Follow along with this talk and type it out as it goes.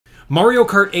Mario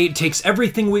Kart 8 takes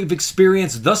everything we've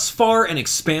experienced thus far and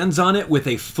expands on it with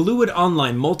a fluid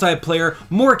online multiplayer,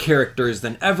 more characters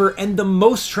than ever, and the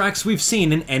most tracks we've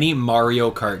seen in any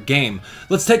Mario Kart game.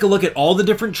 Let's take a look at all the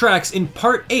different tracks in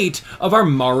Part 8 of our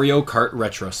Mario Kart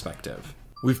retrospective.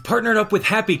 We've partnered up with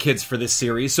Happy Kids for this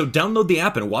series, so download the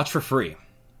app and watch for free.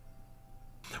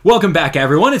 Welcome back,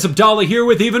 everyone. It's Abdallah here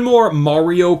with even more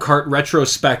Mario Kart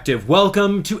retrospective.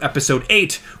 Welcome to episode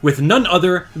 8 with none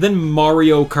other than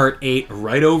Mario Kart 8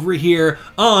 right over here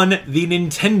on the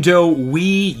Nintendo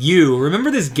WiiU.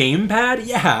 Remember this gamepad?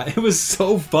 Yeah, it was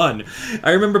so fun.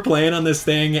 I remember playing on this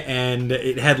thing and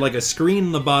it had like a screen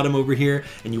on the bottom over here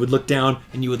and you would look down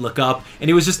and you would look up and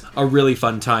it was just a really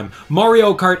fun time.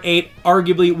 Mario Kart 8,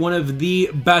 arguably one of the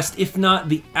best, if not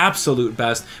the absolute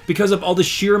best, because of all the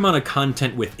sheer amount of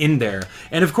content within there.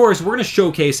 And of course, we're going to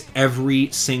showcase every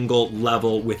single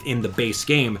level within the base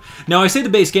game. Now, I say the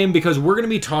base game because we're going to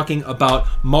be talking about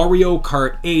Mario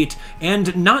Kart 8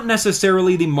 and not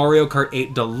necessarily the Mario Kart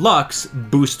 8 Deluxe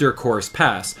Booster Course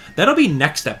Pass. That'll be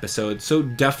next episode, so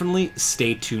definitely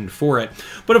stay tuned for it.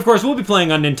 But of course, we'll be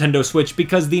playing on Nintendo Switch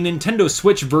because the Nintendo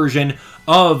Switch version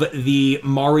of the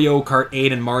Mario Kart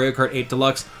 8 and Mario Kart 8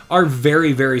 Deluxe are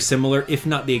very, very similar, if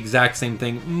not the exact same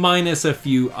thing, minus a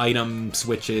few item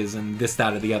switches and this,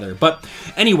 that, or the other. But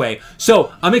anyway,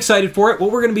 so I'm excited for it.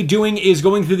 What we're going to be doing is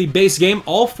going through the base game,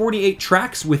 all 48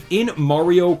 tracks within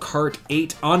Mario Kart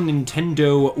 8 on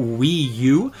Nintendo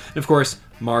WiiU, and of course,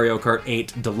 Mario Kart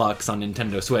 8 Deluxe on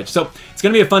Nintendo Switch. So it's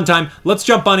going to be a fun time. Let's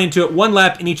jump on into it. One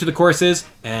lap in each of the courses,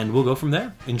 and we'll go from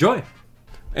there. Enjoy.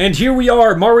 And here we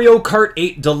are, Mario Kart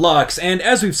 8 Deluxe, and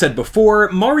as we've said before,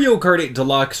 Mario Kart 8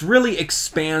 Deluxe really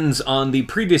expands on the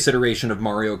previous iteration of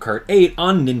Mario Kart 8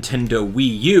 on Nintendo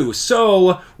WiiU,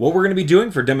 so what we're going to be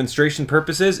doing for demonstration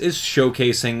purposes is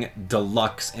showcasing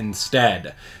Deluxe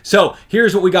instead. So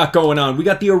here's what we got going on. We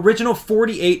got the original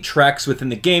 48 tracks within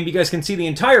the game. You guys can see the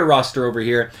entire roster over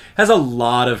here has a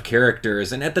lot of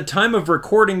characters, and at the time of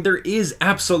recording, there is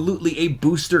absolutely a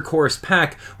booster course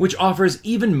pack, which offers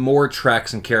even more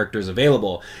tracks and characters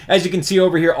available. As you can see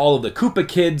over here, all of the Koopa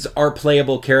Kids are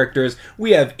playable characters.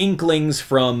 We have Inklings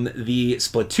from the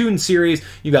Splatoon series.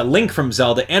 You got Link from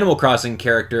Zelda, Animal Crossing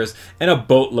characters, and a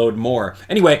boatload more.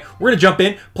 Anyway, we're gonna jump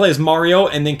in, play as Mario,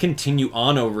 and then continue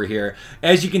on over here.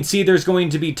 As you can see, there's going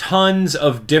to be tons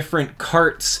of different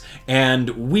carts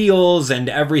and wheels and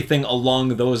everything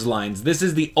along those lines. This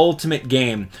is the ultimate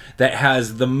game that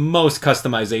has the most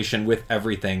customization with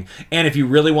everything. And if you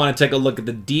really want to take a look at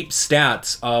the deep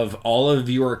stats of all of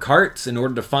your carts in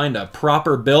order to find a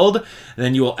proper build,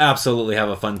 then you will absolutely have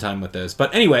a fun time with this.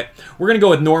 But anyway, we're going to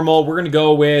go with normal. We're going to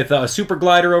go with a super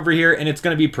glider over here, and it's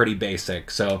going to be pretty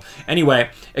basic. So anyway,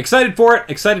 excited for it.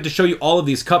 Excited to show you all of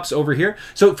these cups over here.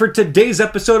 So for today's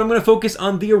episode, I'm going to focus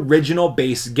on the original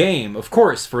base game. Of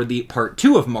course, for the part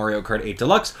 2 of Mario Kart 8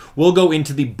 Deluxe, we'll go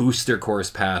into the Booster Course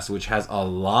Pass, which has a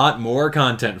lot more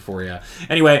content for you.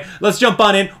 Anyway, let's jump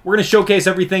on in. We're going to showcase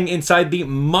everything inside the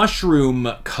Mushroom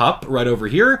Cup right over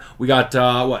here. We got,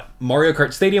 Mario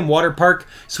Kart Stadium, Water Park,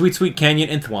 Sweet Sweet Canyon,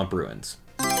 and Thwomp Ruins.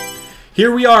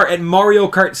 Here we are at Mario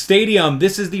Kart Stadium.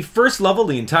 This is the first level of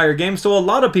the entire game, so a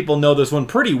lot of people know this one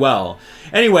pretty well.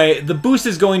 Anyway, the boost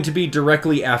is going to be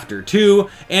directly after 2,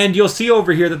 and you'll see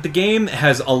over here that the game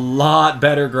has a lot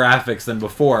better graphics than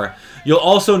before. You'll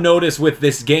also notice with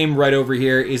this game right over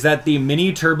here is that the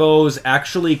mini turbos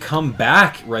actually come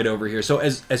back right over here. So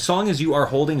as long as you are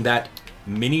holding that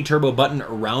mini turbo button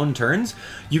around turns,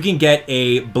 you can get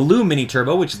a blue mini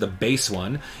turbo, which is the base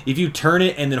one. If you turn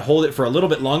it and then hold it for a little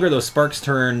bit longer, those sparks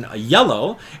turn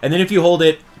yellow, and then if you hold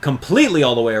it completely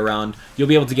all the way around, you'll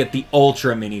be able to get the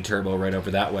ultra mini turbo right over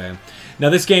that way.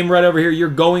 Now this game right over here, you're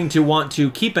going to want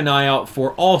to keep an eye out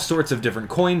for all sorts of different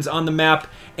coins on the map,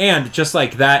 and just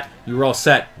like that, you're all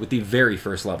set with the very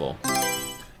first level.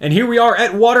 And here we are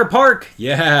at Water Park.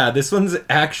 Yeah, this one's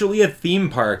actually a theme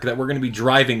park that we're going to be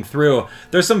driving through.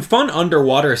 There's some fun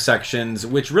underwater sections,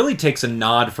 which really takes a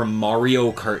nod from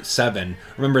Mario Kart 7.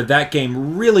 Remember, that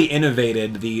game really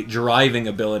innovated the driving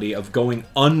ability of going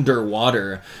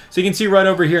underwater. So you can see right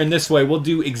over here in this way, we'll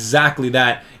do exactly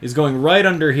that, is going right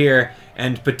under here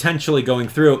and potentially going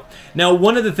through. Now,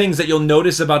 one of the things that you'll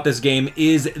notice about this game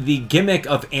is the gimmick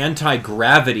of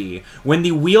anti-gravity. When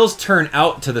the wheels turn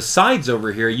out to the sides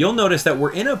over here, you'll notice that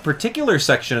we're in a particular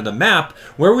section of the map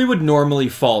where we would normally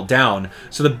fall down.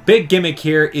 So the big gimmick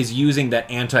here is using that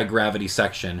anti-gravity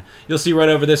section. You'll see right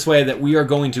over this way that we are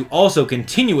going to also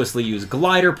continuously use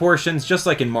glider portions, just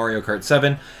like in Mario Kart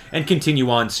 7, and continue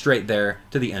on straight there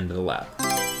to the end of the lap.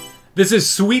 This is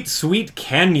Sweet Sweet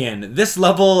Canyon. This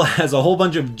level has a whole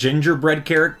bunch of gingerbread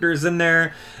characters in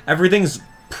there. Everything's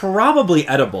probably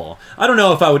edible. I don't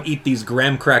know if I would eat these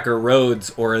graham cracker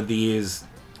roads or these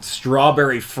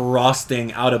strawberry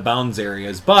frosting out of bounds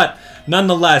areas, but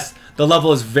nonetheless, the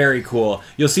level is very cool.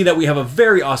 You'll see that we have a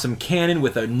very awesome cannon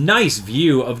with a nice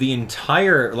view of the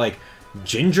entire, like,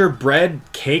 gingerbread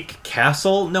cake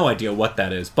castle. No idea what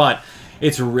that is, but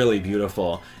it's really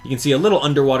beautiful. You can see a little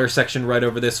underwater section right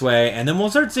over this way, and then we'll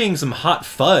start seeing some hot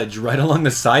fudge right along the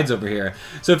sides over here.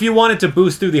 So if you wanted to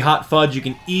boost through the hot fudge, you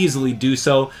can easily do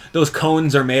so. Those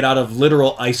cones are made out of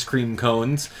literal ice cream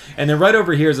cones. And then right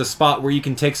over here is a spot where you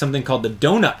can take something called the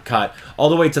donut cut all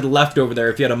the way to the left over there.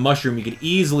 If you had a mushroom, you could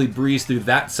easily breeze through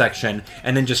that section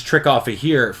and then just trick off of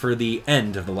here for the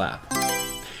end of the lap.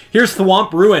 Here's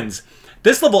Thwomp Ruins.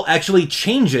 This level actually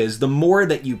changes the more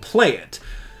that you play it.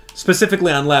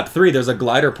 Specifically on lap 3, there's a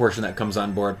glider portion that comes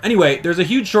on board. Anyway, there's a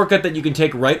huge shortcut that you can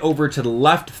take right over to the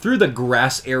left through the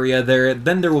grass area there.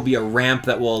 Then there will be a ramp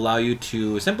that will allow you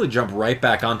to simply jump right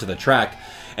back onto the track.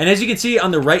 And as you can see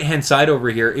on the right-hand side over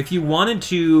here, if you wanted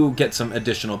to get some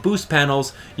additional boost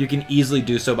panels, you can easily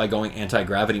do so by going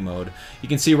anti-gravity mode. You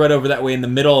can see right over that way in the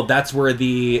middle, that's where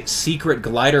the secret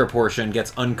glider portion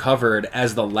gets uncovered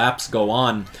as the laps go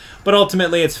on. But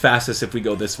ultimately, it's fastest if we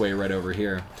go this way right over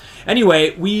here.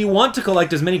 Anyway, we want to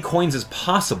collect as many coins as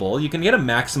possible. You can get a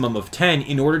maximum of 10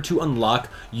 in order to unlock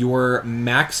your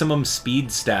maximum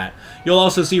speed stat. You'll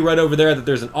also see right over there that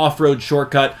there's an off-road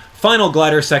shortcut. Final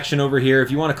glider section over here.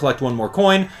 If you want to collect one more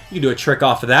coin, you can do a trick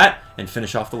off of that and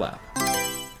finish off the lap.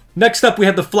 Next up, we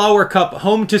have the Flower Cup,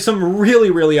 home to some really,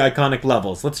 really iconic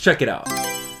levels. Let's check it out.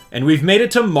 And we've made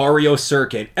it to Mario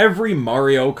Circuit. Every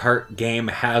Mario Kart game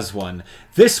has one.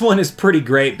 This one is pretty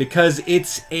great because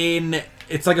it's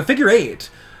like a figure 8.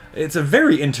 It's a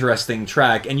very interesting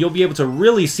track, and you'll be able to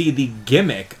really see the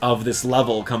gimmick of this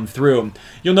level come through.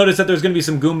 You'll notice that there's going to be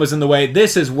some Goombas in the way.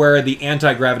 This is where the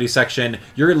anti-gravity section,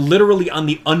 you're literally on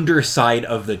the underside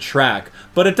of the track,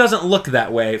 but it doesn't look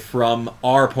that way from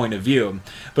our point of view.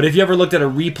 But if you ever looked at a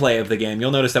replay of the game,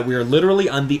 you'll notice that we are literally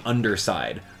on the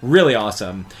underside. Really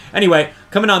awesome. Anyway,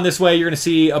 coming on this way, you're going to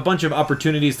see a bunch of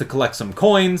opportunities to collect some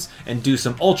coins and do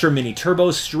some Ultra Mini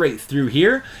Turbos straight through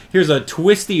here. Here's a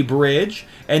twisty bridge,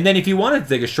 and then if you wanted to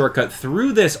take a shortcut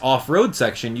through this off-road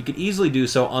section, you could easily do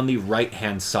so on the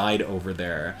right-hand side over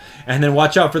there. And then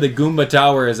watch out for the Goomba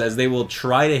Towers as they will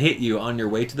try to hit you on your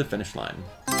way to the finish line.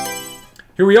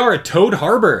 Here we are at Toad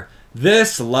Harbor.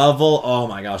 This level, oh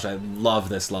my gosh, I love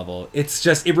this level. It's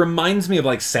just, it reminds me of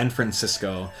like San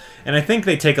Francisco, and I think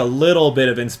they take a little bit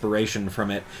of inspiration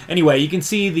from it. Anyway, you can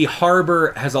see the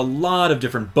harbor has a lot of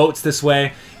different boats this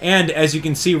way, and as you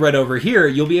can see right over here,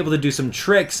 you'll be able to do some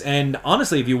tricks, and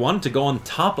honestly, if you wanted to go on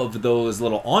top of those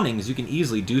little awnings, you can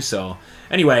easily do so.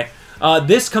 Anyway,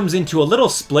 this comes into a little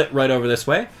split right over this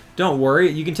way. Don't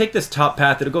worry, you can take this top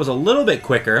path, it goes a little bit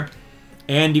quicker.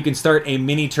 And you can start a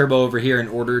mini turbo over here in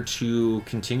order to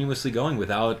continuously going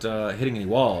without hitting any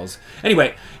walls.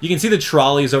 Anyway, you can see the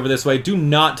trolleys over this way. Do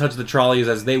not touch the trolleys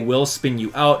as they will spin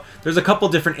you out. There's a couple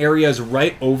different areas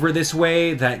right over this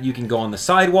way that you can go on the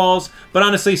sidewalls. But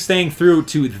honestly, staying through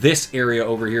to this area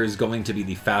over here is going to be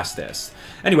the fastest.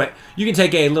 Anyway, you can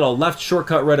take a little left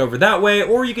shortcut right over that way,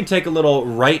 or you can take a little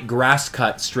right grass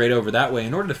cut straight over that way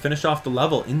in order to finish off the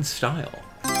level in style.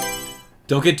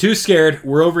 Don't get too scared,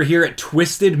 we're over here at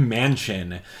Twisted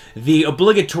Mansion, the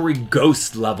obligatory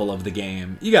ghost level of the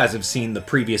game. You guys have seen the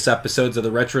previous episodes of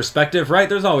the retrospective, right?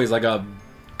 There's always like a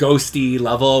ghosty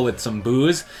level with some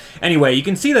booze. Anyway, you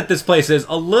can see that this place is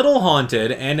a little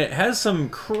haunted, and it has some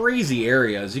crazy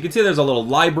areas. You can see there's a little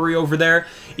library over there.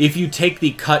 If you take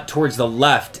the cut towards the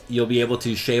left, you'll be able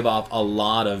to shave off a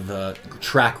lot of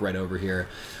track right over here.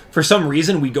 For some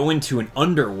reason, we go into an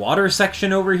underwater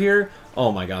section over here.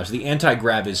 Oh my gosh, the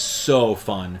anti-grav is so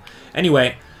fun.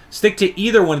 Anyway, stick to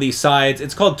either one of these sides.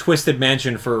 It's called Twisted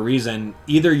Mansion for a reason.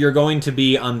 Either you're going to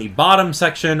be on the bottom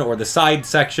section or the side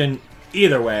section.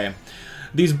 Either way.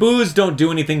 These boos don't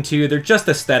do anything to you. They're just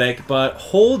aesthetic, but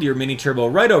hold your mini turbo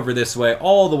right over this way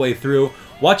all the way through.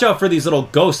 Watch out for these little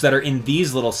ghosts that are in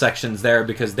these little sections there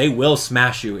because they will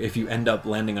smash you if you end up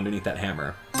landing underneath that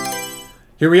hammer.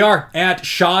 Here we are at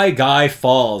Shy Guy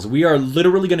Falls. We are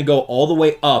literally going to go all the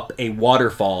way up a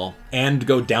waterfall and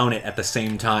go down it at the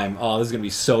same time. Oh, this is going to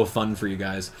be so fun for you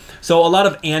guys. So a lot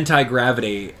of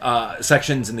anti-gravity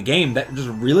sections in the game that just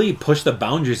really push the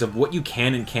boundaries of what you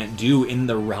can and can't do in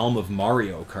the realm of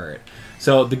Mario Kart.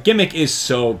 So the gimmick is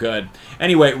so good.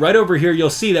 Anyway, right over here,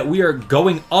 you'll see that we are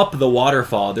going up the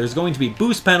waterfall. There's going to be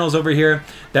boost panels over here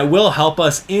that will help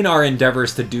us in our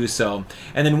endeavors to do so.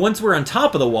 And then once we're on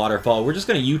top of the waterfall, we're just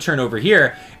going to U-turn over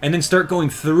here and then start going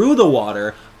through the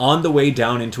water on the way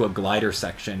down into a glider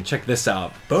section. Check check this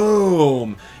out.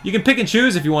 Boom! You can pick and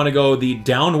choose if you want to go the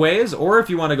down ways or if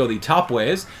you want to go the top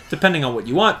ways, depending on what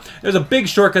you want. There's a big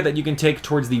shortcut that you can take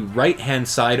towards the right-hand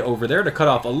side over there to cut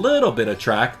off a little bit of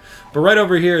track. But right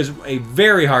over here is a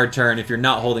very hard turn if you're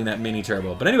not holding that mini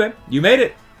turbo. But anyway, you made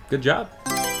it. Good job.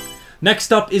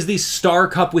 Next up is the Star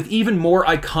Cup with even more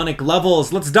iconic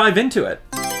levels. Let's dive into it.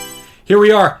 Here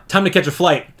we are. Time to catch a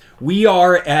flight. We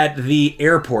are at the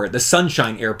airport, the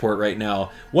Sunshine Airport right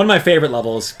now. One of my favorite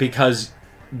levels because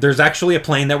there's actually a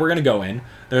plane that we're going to go in.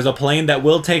 There's a plane that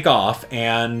will take off,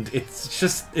 and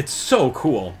it's so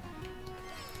cool.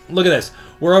 Look at this.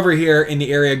 We're over here in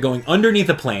the area going underneath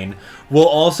a plane. We'll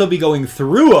also be going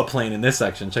through a plane in this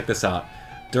section. Check this out.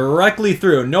 Directly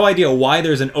through. No idea why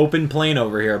there's an open plane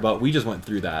over here, but we just went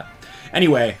through that.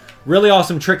 Anyway, really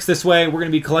awesome tricks this way. We're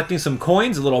going to be collecting some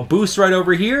coins, a little boost right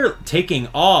over here, taking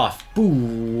off,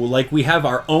 boo, like we have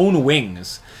our own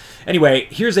wings. Anyway,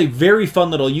 here's a very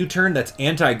fun little U-turn that's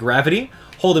anti-gravity.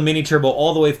 Hold a mini turbo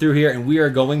all the way through here, and we are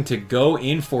going to go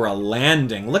in for a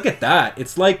landing. Look at that.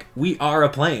 It's like we are a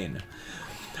plane.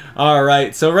 All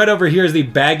right, so right over here is the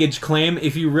baggage claim.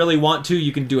 If you really want to,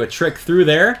 you can do a trick through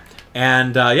there,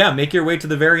 and yeah, make your way to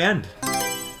the very end.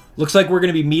 Looks like we're going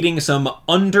to be meeting some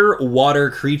underwater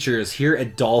creatures here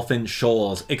at Dolphin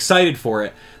Shoals. Excited for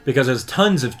it, because there's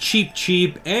tons of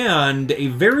Cheep and a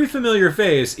very familiar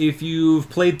face if you've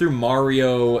played through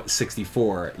Mario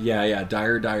 64. Yeah,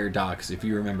 Dire Docks, if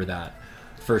you remember that,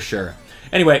 for sure.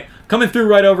 Anyway, coming through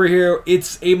right over here,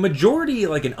 it's a majority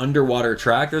like an underwater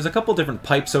track. There's a couple different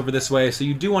pipes over this way, so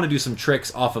you do want to do some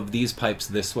tricks off of these pipes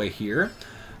this way here.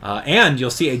 And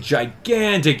you'll see a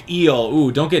gigantic eel.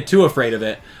 Ooh, don't get too afraid of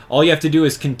it. All you have to do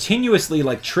is continuously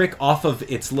like trick off of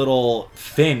its little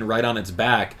fin right on its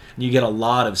back, and you get a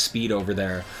lot of speed over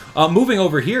there. Moving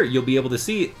over here, you'll be able to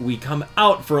see we come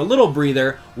out for a little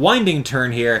breather, winding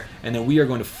turn here, and then we are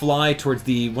going to fly towards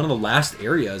one of the last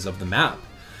areas of the map.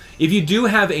 If you do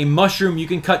have a mushroom, you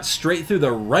can cut straight through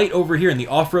the right over here in the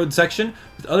off-road section.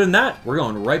 But other than that, we're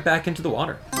going right back into the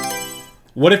water.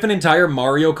 What if an entire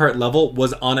Mario Kart level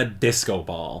was on a disco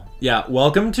ball? Yeah,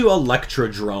 welcome to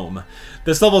Electrodrome.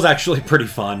 This level is actually pretty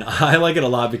fun. I like it a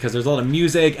lot because there's a lot of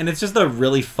music and it's just a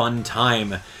really fun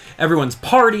time. Everyone's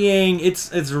partying.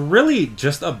 It's really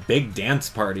just a big dance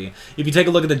party. If you take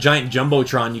a look at the giant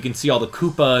Jumbotron, you can see all the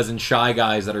Koopas and Shy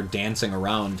Guys that are dancing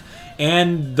around.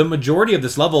 And the majority of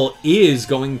this level is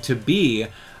going to be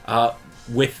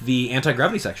with the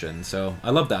anti-gravity section, so I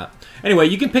love that. Anyway,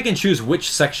 you can pick and choose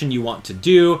which section you want to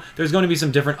do. There's going to be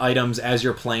some different items as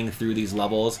you're playing through these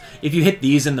levels. If you hit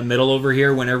these in the middle over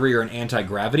here, whenever you're in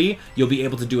anti-gravity, you'll be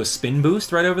able to do a spin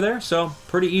boost right over there, so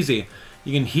pretty easy.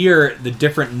 You can hear the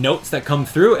different notes that come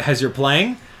through as you're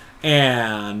playing,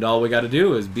 and all we got to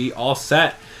do is be all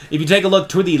set. If you take a look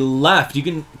to the left, you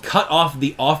can cut off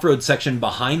the off-road section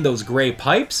behind those gray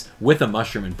pipes with a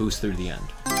mushroom and boost through the end.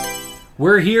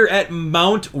 We're here at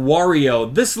Mount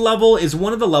Wario. This level is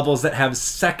one of the levels that have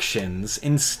sections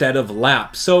instead of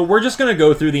laps, so we're just going to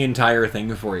go through the entire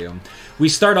thing for you. We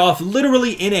start off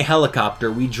literally in a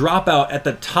helicopter. We drop out at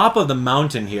the top of the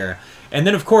mountain here, and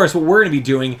then of course what we're going to be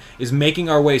doing is making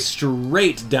our way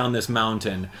straight down this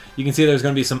mountain. You can see there's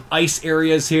going to be some ice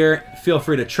areas here. Feel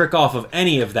free to trick off of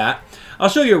any of that. I'll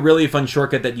show you a really fun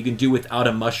shortcut that you can do without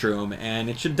a mushroom, and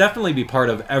it should definitely be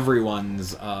part of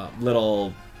everyone's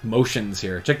little motions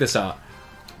here. Check this out.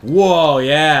 Whoa,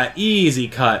 yeah, easy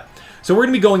cut. So we're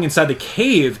going to be going inside the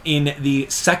cave in the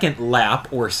second lap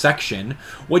or section.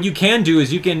 What you can do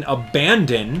is you can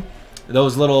abandon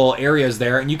those little areas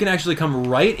there, and you can actually come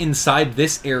right inside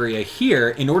this area here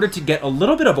in order to get a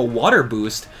little bit of a water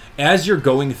boost as you're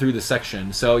going through the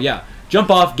section. So yeah,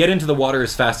 jump off, get into the water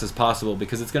as fast as possible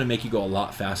because it's going to make you go a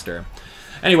lot faster.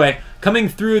 Anyway, coming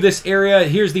through this area,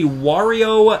 here's the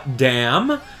Wario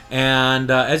Dam. And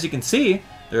as you can see,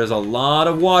 there's a lot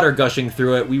of water gushing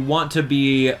through it. We want to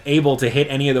be able to hit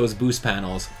any of those boost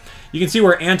panels. You can see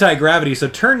we're anti-gravity, so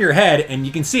turn your head, and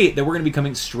you can see that we're going to be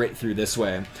coming straight through this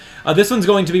way. This one's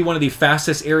going to be one of the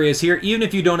fastest areas here. Even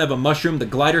if you don't have a mushroom, the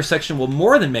glider section will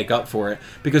more than make up for it,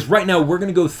 because right now we're going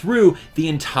to go through the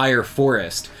entire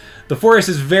forest. The forest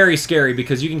is very scary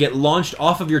because you can get launched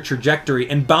off of your trajectory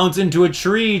and bounce into a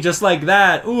tree just like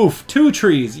that. Oof, 2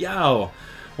 trees, yow.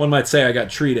 One might say I got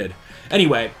treated.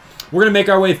 Anyway, we're going to make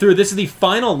our way through. This is the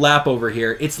final lap over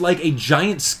here. It's like a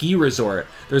giant ski resort.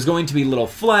 There's going to be little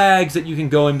flags that you can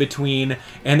go in between,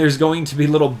 and there's going to be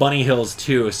little bunny hills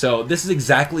too. So this is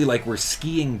exactly like we're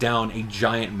skiing down a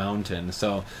giant mountain.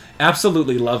 So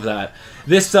absolutely love that.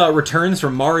 This returns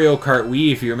from Mario Kart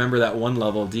Wii. If you remember that one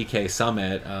level, DK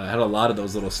Summit, had a lot of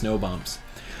those little snow bumps.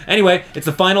 Anyway, it's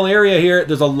the final area here.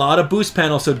 There's a lot of boost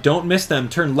panels, so don't miss them.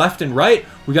 Turn left and right.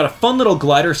 We got a fun little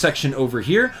glider section over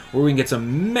here where we can get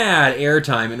some mad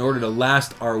airtime in order to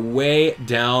last our way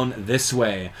down this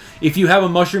way. If you have a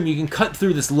mushroom, you can cut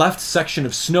through this left section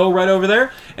of snow right over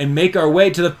there and make our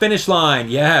way to the finish line.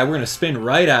 Yeah, we're going to spin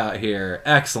right out here.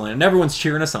 Excellent. And everyone's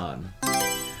cheering us on.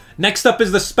 Next up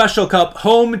is the Special Cup,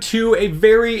 home to a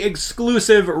very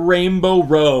exclusive Rainbow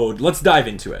Road. Let's dive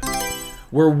into it.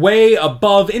 We're way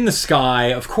above in the sky,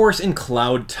 of course, in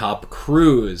Cloud Top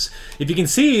Cruise. If you can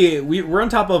see, we're on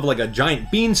top of like a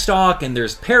giant beanstalk, and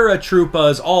there's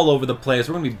paratroopas all over the place.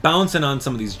 We're going to be bouncing on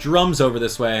some of these drums over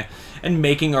this way and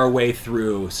making our way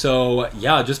through. So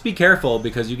yeah, just be careful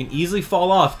because you can easily fall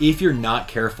off if you're not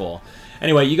careful.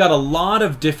 Anyway, you got a lot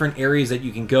of different areas that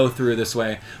you can go through this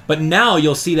way, but now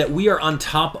you'll see that we are on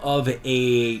top of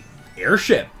a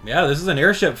airship. Yeah, this is an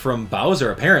airship from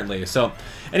Bowser, apparently. So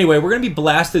anyway, we're going to be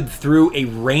blasted through a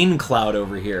rain cloud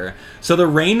over here. So the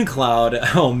rain cloud,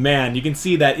 oh man, you can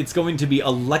see that it's going to be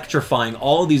electrifying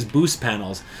all these boost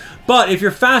panels. But if you're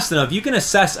fast enough, you can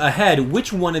assess ahead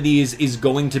which one of these is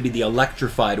going to be the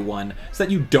electrified one so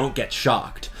that you don't get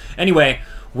shocked. Anyway,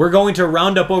 we're going to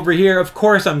round up over here. Of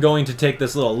course, I'm going to take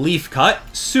this little leaf cut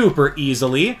super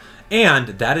easily. And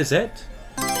that is it.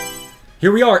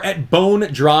 Here we are at Bone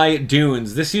Dry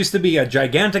Dunes. This used to be a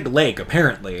gigantic lake,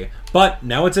 apparently, but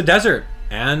now it's a desert,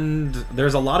 and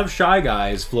there's a lot of Shy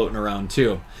Guys floating around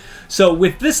too. So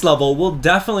with this level, we'll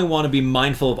definitely want to be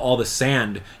mindful of all the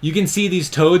sand. You can see these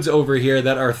toads over here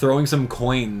that are throwing some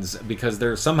coins because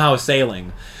they're somehow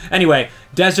sailing. Anyway,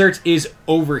 desert is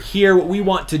over here. What we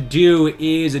want to do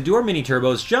is do our mini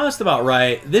turbos just about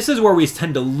right. This is where we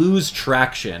tend to lose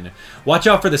traction. Watch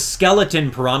out for the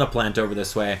skeleton piranha plant over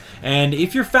this way. And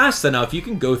if you're fast enough, you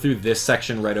can go through this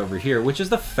section right over here, which is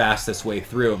the fastest way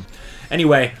through.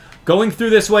 Anyway, going through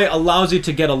this way allows you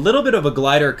to get a little bit of a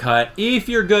glider cut. If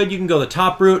you're good, you can go the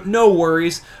top route, no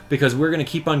worries, because we're going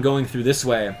to keep on going through this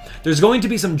way. There's going to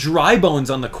be some dry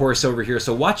bones on the course over here,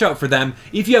 so watch out for them.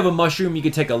 If you have a mushroom, you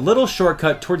can take a little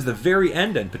shortcut towards the very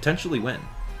end and potentially win.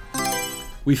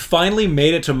 We finally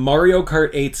made it to Mario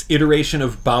Kart 8's iteration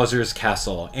of Bowser's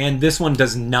Castle, and this one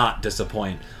does not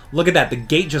disappoint. Look at that, the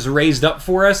gate just raised up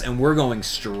for us, and we're going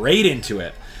straight into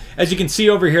it. As you can see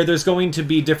over here, there's going to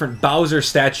be different Bowser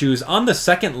statues. On the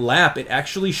second lap, it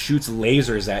actually shoots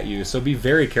lasers at you, so be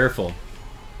very careful.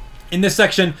 In this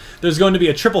section, there's going to be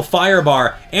a triple fire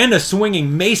bar and a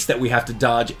swinging mace that we have to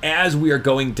dodge as we are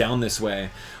going down this way.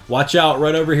 Watch out,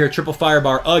 right over here, triple fire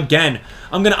bar again.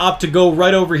 I'm going to opt to go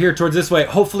right over here towards this way.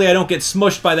 Hopefully I don't get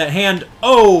smushed by that hand.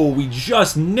 Oh, we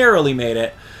just narrowly made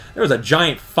it. There was a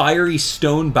giant fiery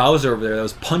stone Bowser over there that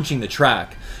was punching the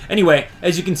track. Anyway,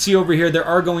 as you can see over here, there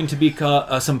are going to be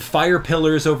some fire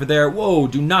pillars over there. Whoa,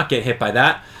 do not get hit by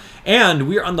that. And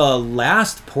we're on the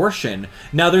last portion.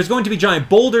 Now, there's going to be giant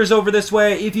boulders over this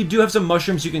way. If you do have some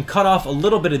mushrooms, you can cut off a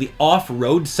little bit of the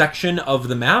off-road section of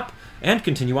the map and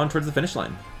continue on towards the finish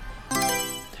line.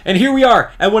 And here we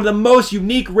are at one of the most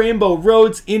unique rainbow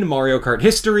roads in Mario Kart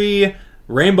history.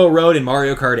 Rainbow Road in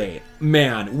Mario Kart 8.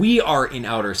 Man, we are in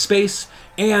outer space,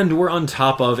 and we're on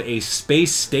top of a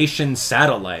space station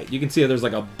satellite. You can see there's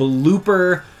like a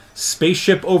blooper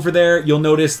spaceship over there. You'll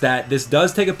notice that this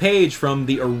does take a page from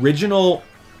the original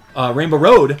Rainbow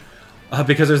Road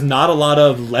because there's not a lot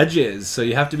of ledges, so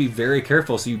you have to be very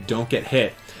careful so you don't get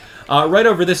hit. Right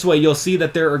over this way, you'll see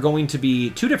that there are going to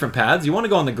be two different paths. You want to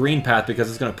go on the green path because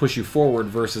it's going to push you forward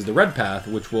versus the red path,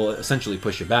 which will essentially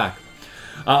push you back.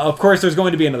 Of course, there's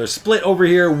going to be another split over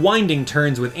here, winding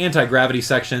turns with anti-gravity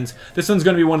sections. This one's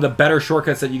going to be one of the better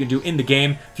shortcuts that you can do in the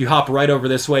game. If you hop right over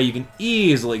this way, you can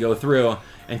easily go through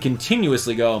and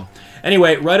continuously go.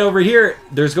 Anyway, right over here,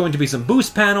 there's going to be some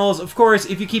boost panels. Of course,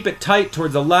 if you keep it tight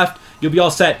towards the left, you'll be all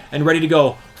set and ready to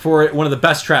go for one of the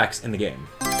best tracks in the game.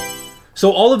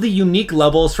 So all of the unique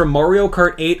levels from Mario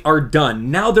Kart 8 are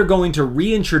done. Now they're going to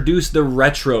reintroduce the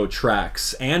retro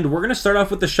tracks. And we're going to start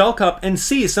off with the Shell Cup and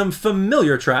see some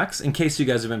familiar tracks in case you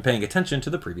guys have been paying attention to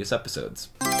the previous episodes.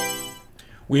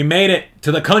 We made it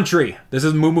to the country. This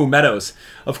is Moo Moo Meadows.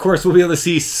 Of course, we'll be able to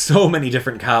see so many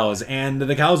different cows, and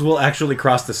the cows will actually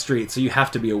cross the street, so you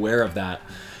have to be aware of that.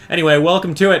 Anyway,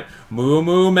 welcome to it. Moo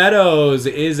Moo Meadows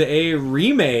is a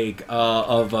remake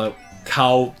of a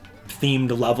cow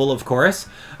themed level, of course.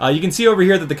 You can see over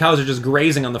here that the cows are just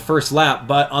grazing on the first lap,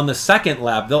 but on the second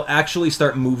lap, they'll actually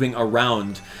start moving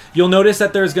around. You'll notice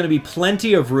that there's going to be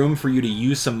plenty of room for you to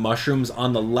use some mushrooms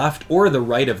on the left or the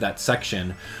right of that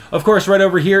section. Of course, right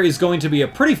over here is going to be a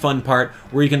pretty fun part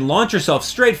where you can launch yourself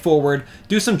straight forward,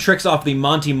 do some tricks off the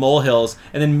Monty Molehills,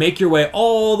 and then make your way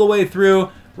all the way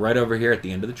through right over here at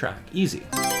the end of the track. Easy.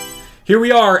 Here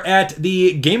we are at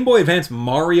the Game Boy Advance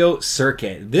Mario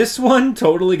Circuit. This one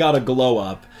totally got a glow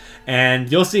up, and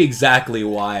you'll see exactly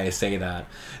why I say that.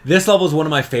 This level is one of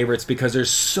my favorites because there's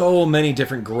so many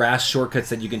different grass shortcuts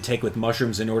that you can take with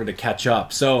mushrooms in order to catch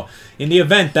up. So in the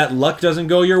event that luck doesn't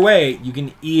go your way, you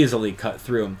can easily cut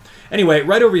through. Anyway,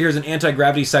 right over here is an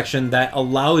anti-gravity section that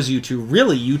allows you to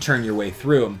really U-turn your way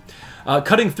through.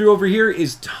 Cutting through over here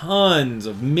is tons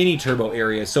of mini turbo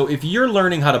areas, so if you're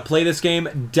learning how to play this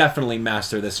game, definitely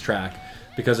master this track,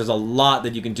 because there's a lot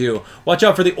that you can do. Watch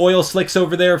out for the oil slicks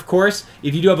over there, of course.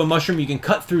 If you do have a mushroom, you can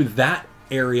cut through that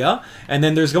area, and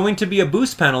then there's going to be a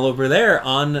boost panel over there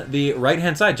on the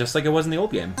right-hand side, just like it was in the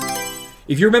old game.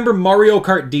 If you remember Mario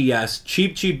Kart DS,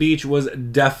 Cheep Cheep Beach was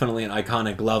definitely an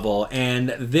iconic level,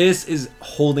 and this is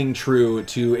holding true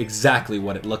to exactly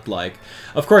what it looked like.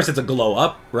 Of course, it's a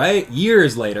glow-up, right?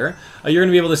 Years later, you're going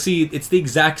to be able to see it's the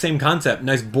exact same concept.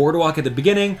 Nice boardwalk at the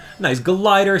beginning, nice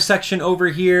glider section over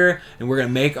here, and we're going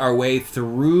to make our way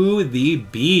through the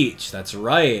beach. That's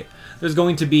right. There's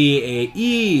going to be a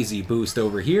easy boost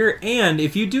over here, and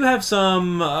if you do have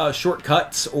some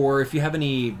shortcuts, or if you have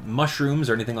any mushrooms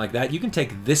or anything like that, you can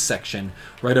take this section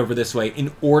right over this way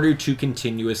in order to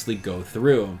continuously go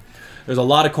through. There's a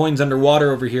lot of coins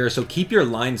underwater over here, so keep your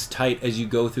lines tight as you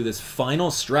go through this final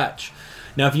stretch.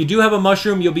 Now, if you do have a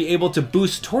mushroom, you'll be able to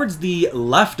boost towards the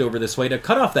left over this way to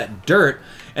cut off that dirt,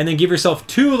 and then give yourself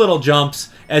 2 little jumps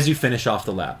as you finish off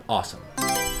the lap. Awesome.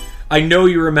 I know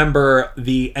you remember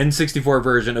the N64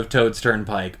 version of Toad's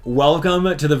Turnpike.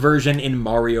 Welcome to the version in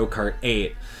Mario Kart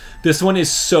 8. This one is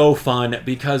so fun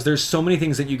because there's so many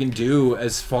things that you can do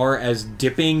as far as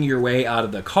dipping your way out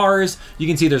of the cars. You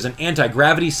can see there's an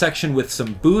anti-gravity section with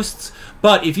some boosts,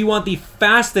 but if you want the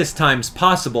fastest times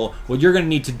possible, what you're going to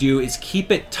need to do is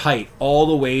keep it tight all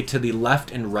the way to the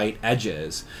left and right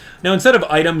edges. Now, instead of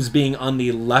items being on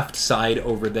the left side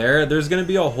over there, there's going to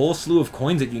be a whole slew of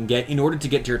coins that you can get in order to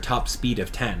get to your top speed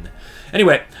of 10.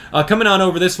 Anyway, coming on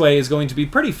over this way is going to be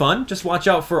pretty fun. Just watch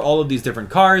out for all of these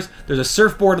different cars. There's a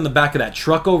surfboard on the back of that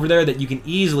truck over there that you can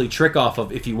easily trick off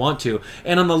of if you want to.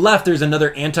 And on the left, there's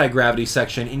another anti-gravity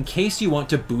section in case you want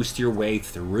to boost your way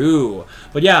through.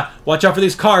 But yeah, watch out for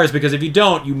these cars, because if you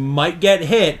don't, you might get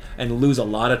hit and lose a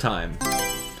lot of time.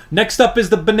 Next up is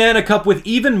the Banana Cup with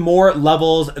even more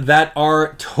levels that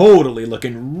are totally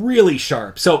looking really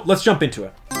sharp. So let's jump into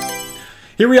it.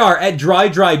 Here we are at Dry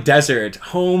Dry Desert,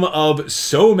 home of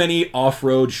so many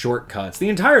off-road shortcuts. The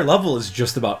entire level is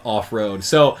just about off-road,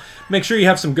 so make sure you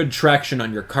have some good traction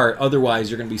on your cart,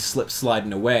 otherwise you're going to be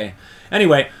slip-sliding away.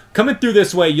 Anyway, coming through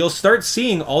this way, you'll start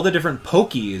seeing all the different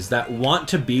Pokies that want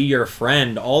to be your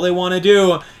friend. All they want to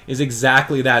do is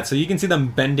exactly that, so you can see them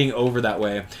bending over that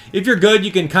way. If you're good,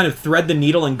 you can kind of thread the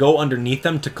needle and go underneath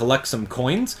them to collect some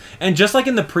coins. And just like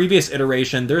in the previous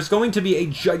iteration, there's going to be a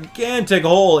gigantic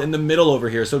hole in the middle over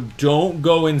here, so don't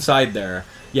go inside there.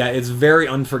 Yeah, it's very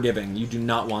unforgiving. You do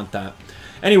not want that.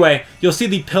 Anyway, you'll see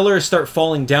the pillars start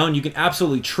falling down. You can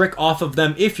absolutely trick off of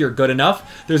them if you're good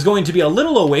enough. There's going to be a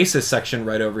little oasis section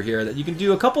right over here that you can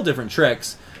do a couple different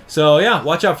tricks. So yeah,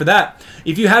 watch out for that.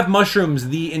 If you have mushrooms,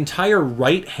 the entire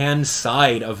right-hand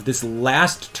side of this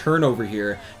last turn over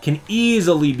here can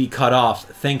easily be cut off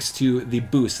thanks to the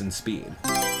boost in speed.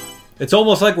 It's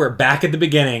almost like we're back at the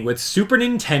beginning with Super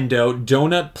Nintendo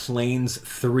Donut Plains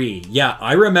 3. Yeah,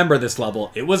 I remember this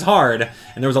level. It was hard,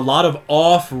 and there was a lot of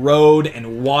off-road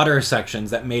and water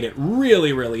sections that made it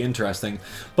really, really interesting.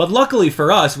 But luckily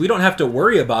for us, we don't have to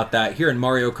worry about that here in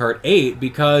Mario Kart 8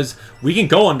 because we can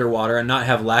go underwater and not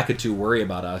have Lakitu worry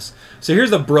about us. So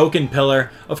here's the broken pillar.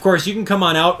 Of course, you can come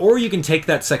on out, or you can take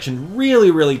that section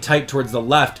really, really tight towards the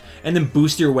left and then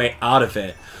boost your way out of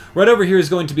it. Right over here is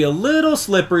going to be a little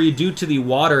slippery due to the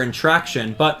water and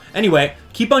traction, but anyway,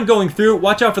 keep on going through,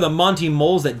 watch out for the Monty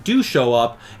moles that do show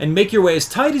up, and make your way as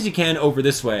tight as you can over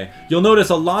this way. You'll notice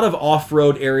a lot of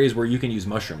off-road areas where you can use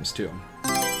mushrooms too.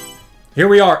 Here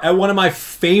we are at one of my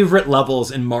favorite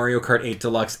levels in Mario Kart 8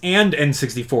 Deluxe and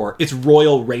N64. It's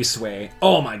Royal Raceway.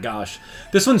 Oh my gosh.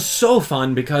 This one's so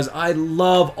fun because I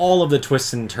love all of the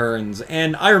twists and turns.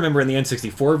 And I remember in the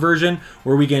N64 version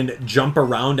where we can jump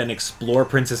around and explore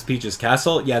Princess Peach's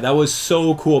castle. Yeah, that was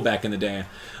so cool back in the day.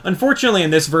 Unfortunately,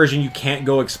 in this version, you can't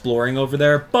go exploring over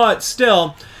there, but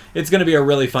still, it's going to be a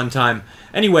really fun time.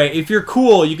 Anyway, if you're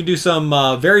cool, you can do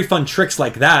some very fun tricks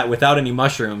like that without any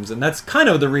mushrooms, and that's kind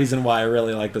of the reason why I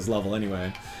really like this level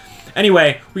anyway.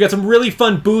 Anyway, we got some really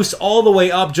fun boosts all the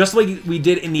way up, just like we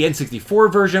did in the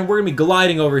N64 version. We're going to be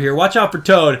gliding over here. Watch out for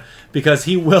Toad, because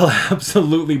he will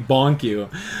absolutely bonk you.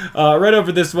 Right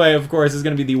over this way, of course, is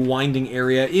going to be the winding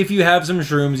area. If you have some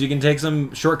shrooms, you can take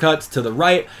some shortcuts to the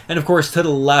right, and of course to the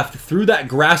left, through that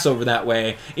grass over that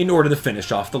way, in order to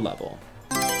finish off the level.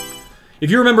 If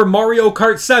you remember Mario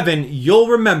Kart 7, you'll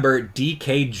remember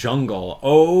DK Jungle.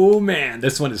 Oh man,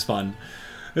 this one is fun.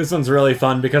 This one's really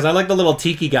fun because I like the little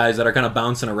tiki guys that are kind of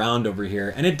bouncing around over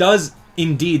here. And it does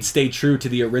indeed stay true to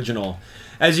the original.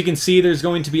 As you can see, there's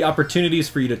going to be opportunities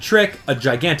for you to trick, a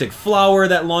gigantic flower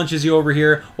that launches you over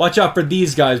here. Watch out for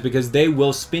these guys because they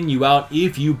will spin you out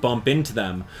if you bump into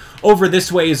them. Over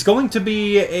this way is going to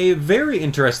be a very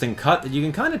interesting cut that you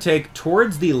can kind of take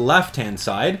towards the left-hand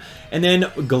side and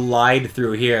then glide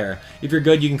through here. If you're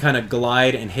good, you can kind of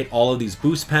glide and hit all of these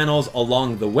boost panels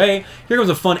along the way. Here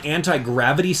comes a fun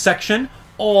anti-gravity section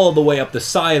all the way up the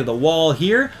side of the wall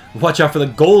here. Watch out for the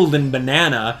golden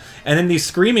banana, and then these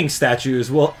screaming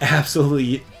statues will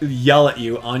absolutely yell at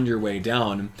you on your way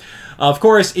down. Of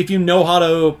course, if you know how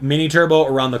to mini turbo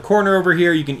around the corner over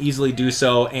here, you can easily do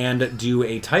so and do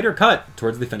a tighter cut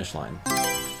towards the finish line.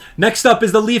 Next up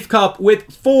is the Leaf Cup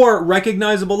with 4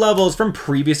 recognizable levels from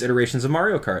previous iterations of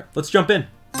Mario Kart. Let's jump in.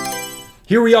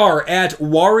 Here we are at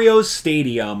Wario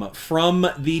Stadium from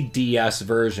the DS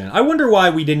version. I wonder why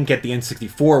we didn't get the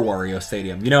N64 Wario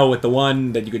Stadium. You know, with the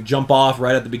one that you could jump off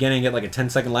right at the beginning and get like a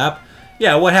 10-second lap?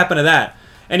 Yeah, what happened to that?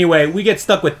 Anyway, we get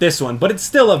stuck with this one, but it's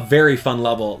still a very fun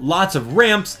level. Lots of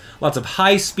ramps, lots of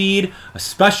high speed,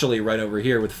 especially right over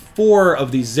here with 4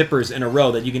 of these zippers in a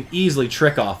row that you can easily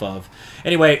trick off of.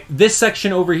 Anyway, this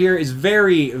section over here is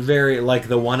very, very like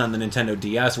the one on the Nintendo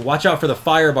DS. Watch out for the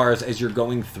fire bars as you're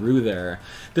going through there.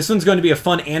 This one's going to be a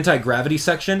fun anti-gravity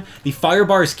section. The fire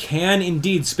bars can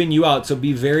indeed spin you out, so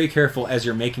be very careful as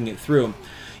you're making it through.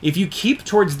 If you keep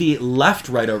towards the left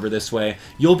right over this way,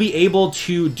 you'll be able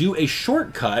to do a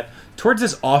shortcut towards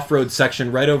this off-road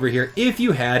section right over here if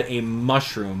you had a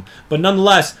mushroom. But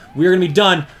nonetheless, we're going to be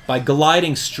done by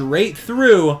gliding straight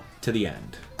through to the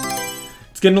end.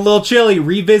 It's getting a little chilly,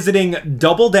 revisiting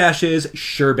Double Dash's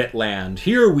Sherbet Land.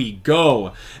 Here we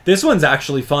go. This one's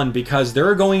actually fun because there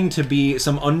are going to be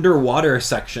some underwater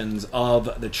sections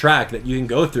of the track that you can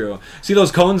go through. See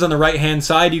those cones on the right-hand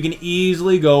side? You can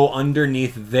easily go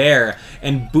underneath there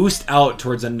and boost out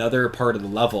towards another part of the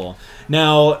level.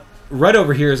 Now, right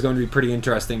over here is going to be pretty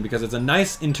interesting because it's a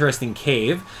nice, interesting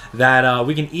cave that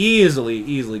we can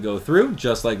easily go through,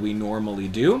 just like we normally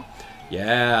do.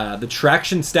 Yeah, the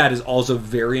traction stat is also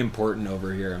very important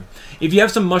over here. If you have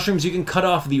some mushrooms, you can cut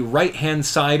off the right-hand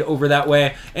side over that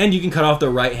way, and you can cut off the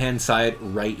right-hand side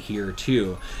right here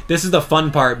too. This is the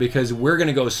fun part because we're going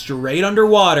to go straight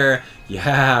underwater,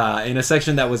 yeah, in a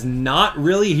section that was not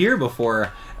really here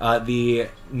before. The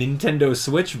Nintendo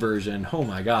Switch version. Oh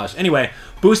my gosh. Anyway,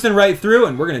 boosting right through,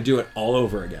 and we're going to do it all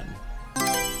over again.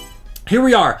 Here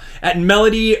we are at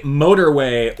Melody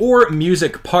Motorway, or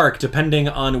Music Park, depending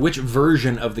on which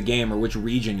version of the game or which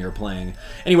region you're playing.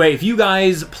 Anyway, if you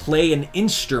guys play an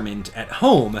instrument at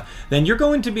home, then you're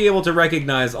going to be able to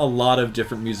recognize a lot of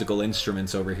different musical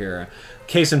instruments over here.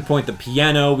 Case in point, the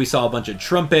piano, we saw a bunch of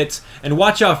trumpets, and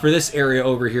watch out for this area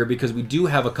over here because we do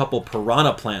have a couple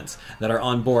piranha plants that are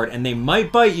on board, and they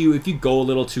might bite you if you go a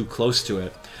little too close to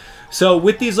it. So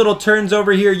with these little turns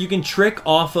over here, you can trick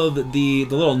off of the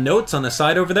little notes on the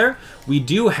side over there. We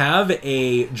do have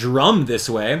a drum this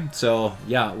way, so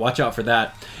yeah, watch out for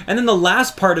that. And then the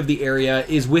last part of the area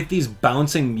is with these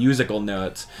bouncing musical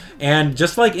notes. And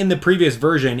just like in the previous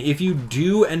version, if you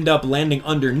do end up landing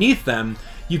underneath them,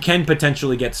 you can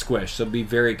potentially get squished, so be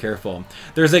very careful.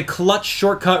 There's a clutch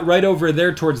shortcut right over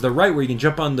there towards the right where you can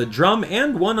jump on the drum,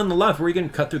 and one on the left where you can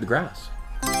cut through the grass.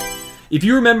 If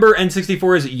you remember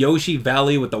N64's Yoshi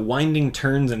Valley with the winding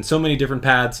turns and so many different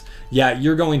paths, yeah,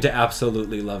 you're going to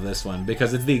absolutely love this one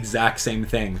because it's the exact same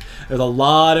thing. There's a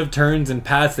lot of turns and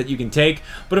paths that you can take,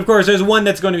 but of course there's one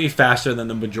that's going to be faster than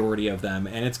the majority of them,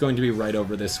 and it's going to be right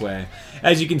over this way.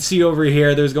 As you can see over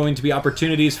here, there's going to be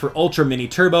opportunities for Ultra Mini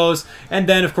Turbos, and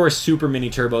then of course Super Mini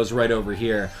Turbos right over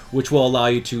here, which will allow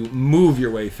you to move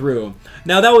your way through.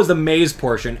 Now that was the maze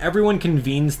portion. Everyone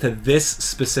convenes to this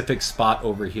specific spot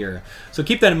over here. So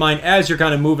keep that in mind as you're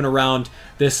kind of moving around.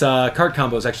 This cart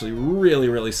combo is actually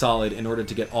really solid in order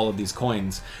to get all of these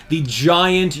coins. The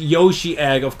giant Yoshi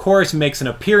egg, of course, makes an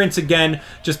appearance again.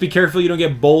 Just be careful you don't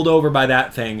get bowled over by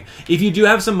that thing. If you do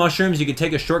have some mushrooms, you can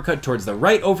take a shortcut towards the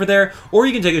right over there, or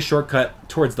you can take a shortcut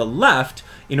towards the left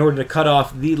in order to cut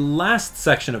off the last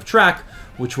section of track,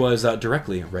 which was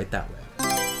directly right that way.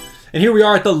 And here we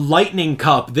are at the Lightning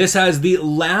Cup. This has the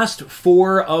last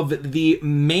 4 of the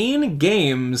main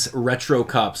game's Retro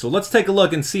Cup. So let's take a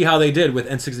look and see how they did with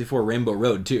N64 Rainbow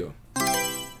Road 2.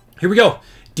 Here we go.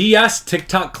 DS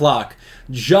Tick-Tock Clock.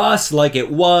 Just like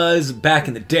it was back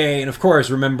in the day. And of course,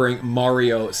 remembering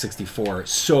Mario 64.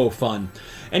 So fun.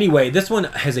 Anyway, this one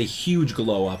has a huge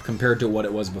glow up compared to what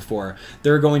it was before.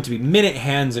 There are going to be minute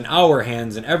hands and hour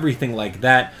hands and everything like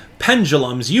that.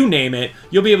 Pendulums, you name it.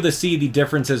 You'll be able to see the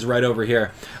differences right over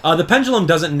here. The pendulum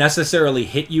doesn't necessarily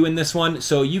hit you in this one,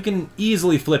 so you can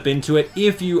easily flip into it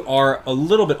if you are a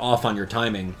little bit off on your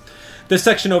timing. This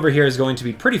section over here is going to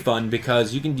be pretty fun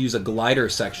because you can use a glider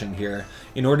section here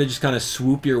in order to just kind of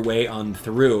swoop your way on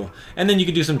through. And then you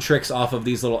can do some tricks off of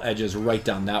these little edges right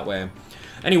down that way.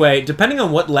 Anyway, depending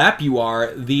on what lap you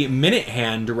are, the minute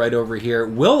hand right over here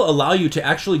will allow you to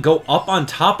actually go up on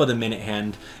top of the minute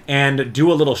hand and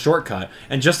do a little shortcut.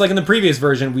 And just like in the previous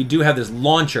version, we do have this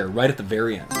launcher right at the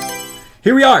very end.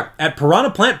 Here we are at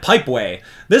Piranha Plant Pipeway.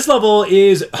 This level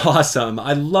is awesome.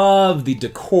 I love the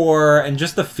decor and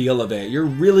just the feel of it. You're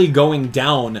really going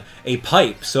down a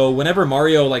pipe. So whenever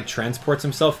Mario like transports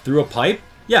himself through a pipe,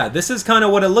 yeah, this is kind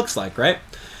of what it looks like, right?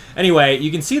 Anyway,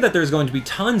 you can see that there's going to be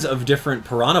tons of different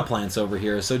piranha plants over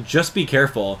here, so just be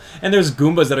careful. And there's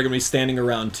Goombas that are going to be standing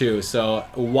around too, so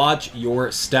watch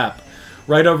your step.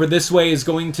 Right over this way is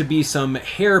going to be some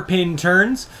hairpin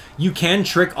turns. You can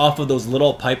trick off of those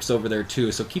little pipes over there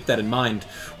too, so keep that in mind.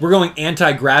 We're going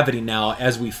anti-gravity now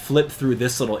as we flip through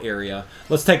this little area.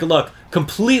 Let's take a look.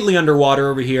 Completely underwater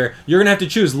over here. You're going to have to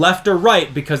choose left or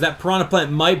right because that piranha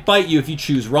plant might bite you if you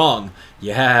choose wrong.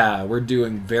 Yeah, we're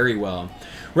doing very well.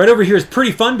 Right over here is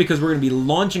pretty fun because we're going to be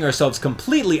launching ourselves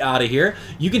completely out of here.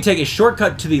 You can take a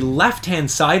shortcut to the left-hand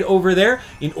side over there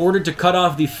in order to cut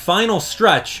off the final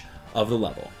stretch of the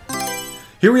level.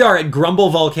 Here we are at Grumble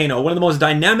Volcano, one of the most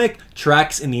dynamic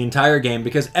tracks in the entire game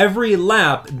because every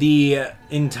lap the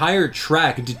entire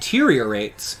track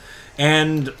deteriorates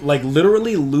and like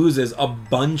literally loses a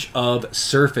bunch of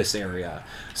surface area.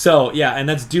 So yeah, and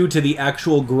that's due to the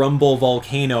actual Grumble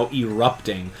Volcano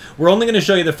erupting. We're only going to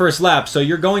show you the first lap, so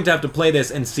you're going to have to play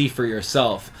this and see for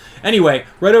yourself. Anyway,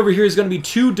 right over here is going to be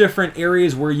 2 different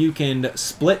areas where you can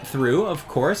split through, of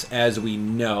course, as we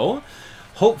know.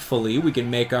 Hopefully, we can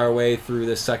make our way through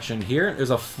this section here. There's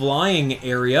a flying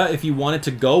area if you wanted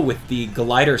to go with the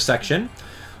glider section.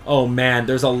 Oh man,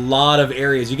 there's a lot of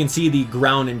areas. You can see the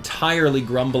ground entirely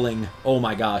grumbling. Oh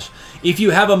my gosh. If you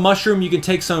have a mushroom, you can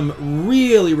take some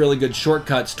really, really good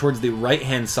shortcuts towards the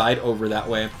right-hand side over that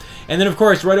way. And then, of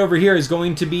course, right over here is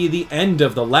going to be the end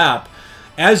of the lap.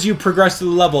 As you progress through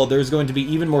the level, there's going to be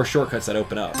even more shortcuts that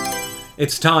open up.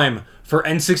 It's time for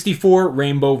N64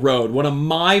 Rainbow Road, one of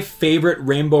my favorite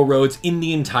Rainbow Roads in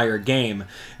the entire game.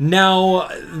 Now,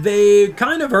 they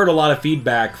kind of heard a lot of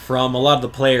feedback from a lot of the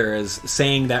players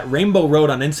saying that Rainbow Road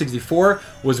on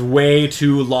N64 was way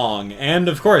too long. And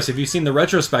of course, if you've seen the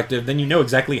retrospective, then you know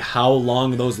exactly how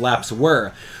long those laps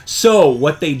were. So,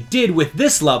 what they did with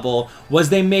this level was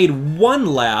they made one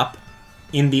lap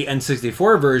in the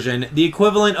N64 version, the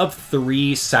equivalent of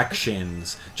 3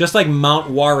 sections. Just like Mount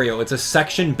Wario, it's a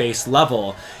section-based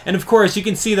level. And of course, you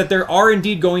can see that there are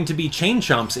indeed going to be chain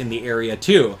chomps in the area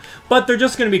too. But they're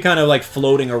just going to be kind of like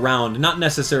floating around, not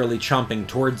necessarily chomping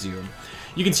towards you.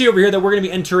 You can see over here that we're going to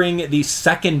be entering the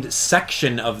second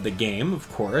section of the game,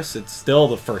 of course. It's still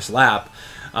the first lap.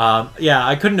 Yeah,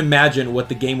 I couldn't imagine what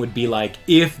the game would be like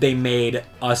if they made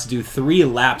us do 3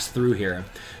 laps through here.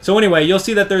 So anyway, you'll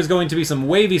see that there's going to be some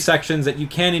wavy sections that you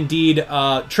can indeed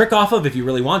trick off of if you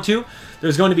really want to.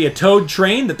 There's going to be a toad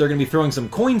train that they're going to be throwing some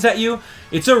coins at you.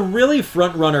 It's a really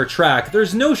front-runner track.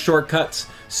 There's no shortcuts.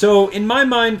 So in my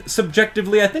mind,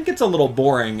 subjectively, I think it's a little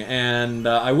boring, and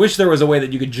I wish there was a way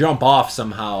that you could jump off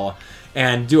somehow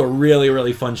and do a really,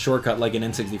 really fun shortcut like in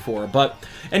N64. But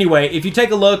anyway, if you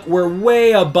take a look, we're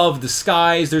way above the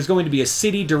skies. There's going to be a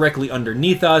city directly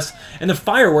underneath us, and the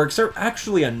fireworks are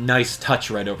actually a nice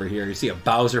touch right over here. You see a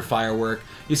Bowser firework.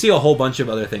 You see a whole bunch of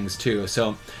other things too.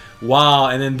 So, wow,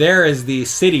 and then there is the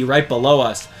city right below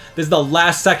us. This is the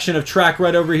last section of track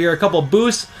right over here. A couple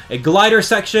boosts, a glider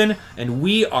section, and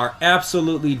we are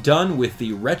absolutely done with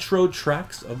the retro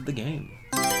tracks of the game.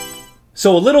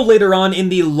 So a little later on in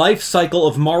the life cycle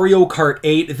of Mario Kart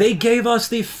 8, they gave us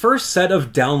the first set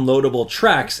of downloadable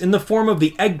tracks in the form of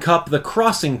the Egg Cup, the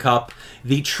Crossing Cup,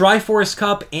 the Triforce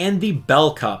Cup, and the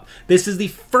Bell Cup. This is the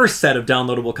first set of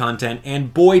downloadable content,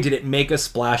 and boy did it make a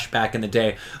splash back in the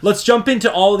day. Let's jump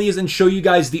into all of these and show you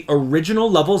guys the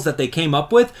original levels that they came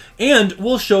up with, and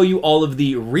we'll show you all of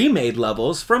the remade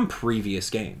levels from previous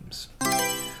games.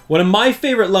 One of my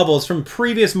favorite levels from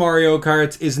previous Mario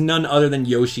Karts is none other than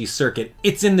Yoshi's Circuit.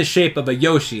 It's in the shape of a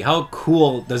Yoshi. How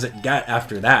cool does it get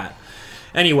after that?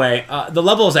 Anyway, the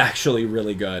level is actually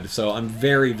really good, so I'm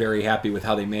very, very happy with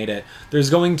how they made it. There's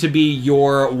going to be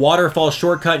your waterfall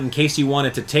shortcut in case you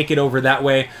wanted to take it over that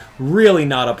way. Really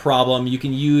not a problem. You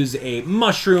can use a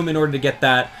mushroom in order to get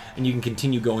that, and you can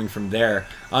continue going from there.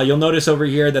 You'll notice over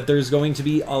here that there's going to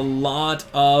be a lot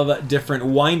of different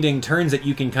winding turns that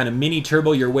you can kind of mini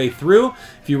turbo your way through.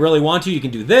 If you really want to, you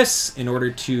can do this in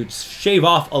order to shave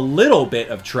off a little bit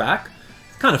of track.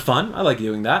 It's kind of fun. I like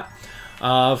doing that.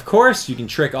 Of course, you can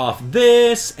trick off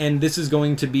this, and this is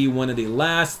going to be one of the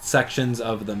last sections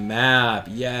of the map.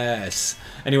 Yes.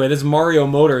 Anyway, this Mario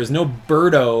Motors, no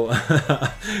Birdo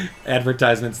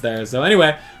advertisements there. So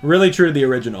anyway, really true to the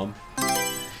original.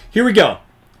 Here we go.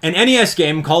 An NES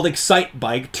game called Excite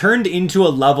Bike turned into a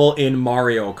level in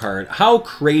Mario Kart. How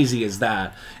crazy is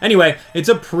that? Anyway, it's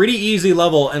a pretty easy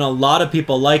level and a lot of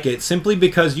people like it simply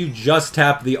because you just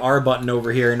tap the R button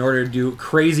over here in order to do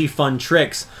crazy fun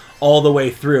tricks all the way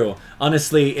through.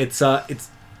 Honestly, it's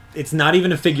not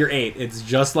even a figure eight. It's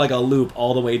just like a loop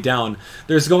all the way down.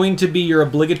 There's going to be your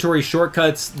obligatory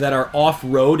shortcuts that are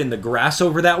off-road in the grass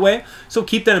over that way, so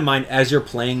keep that in mind as you're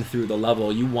playing through the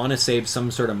level. You want to save some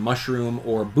sort of mushroom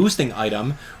or boosting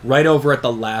item right over at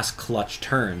the last clutch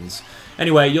turns.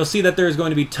 Anyway, you'll see that there's going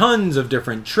to be tons of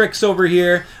different tricks over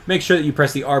here. Make sure that you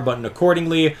press the R button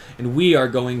accordingly, and we are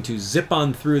going to zip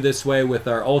on through this way with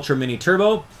our Ultra Mini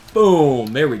Turbo.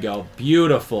 Boom! There we go.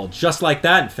 Beautiful. Just like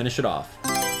that, and finish it off.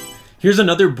 Here's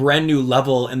another brand new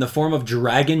level in the form of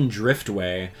Dragon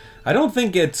Driftway. I don't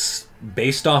think it's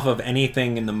based off of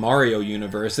anything in the Mario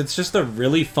universe. It's just a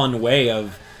really fun way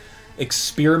of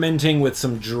experimenting with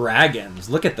some dragons.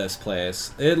 Look at this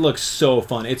place. It looks so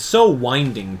fun. It's so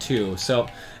winding too. So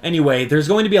anyway, there's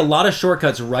going to be a lot of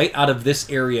shortcuts right out of this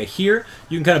area here.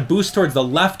 You can kind of boost towards the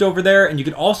left over there, and you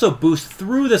can also boost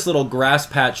through this little grass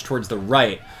patch towards the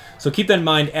right. So keep that in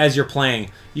mind as you're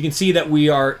playing. You can see that we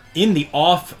are in the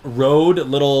off-road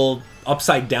little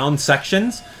upside-down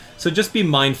sections. So just be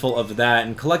mindful of that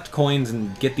and collect coins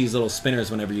and get these little spinners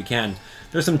whenever you can.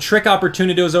 There's some trick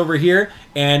opportunities over here,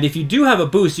 and if you do have a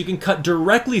boost, you can cut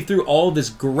directly through all this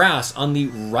grass on the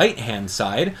right-hand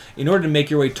side in order to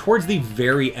make your way towards the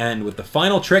very end, with the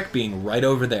final trick being right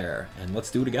over there. And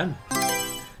let's do it again.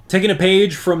 Taking a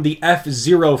page from the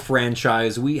F-Zero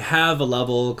franchise, we have a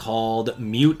level called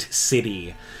Mute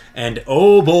City. And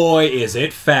oh boy, is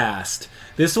it fast!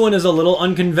 This one is a little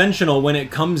unconventional when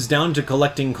it comes down to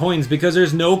collecting coins because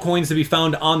there's no coins to be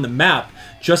found on the map.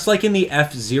 Just like in the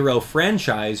F-Zero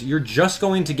franchise, you're just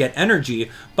going to get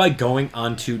energy by going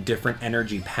onto different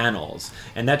energy panels.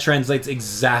 And that translates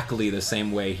exactly the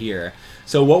same way here.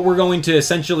 So what we're going to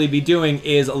essentially be doing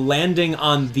is landing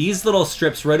on these little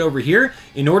strips right over here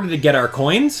in order to get our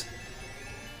coins.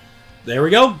 There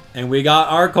we go. And we got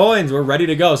our coins. We're ready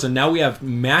to go. So now we have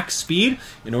max speed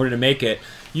in order to make it.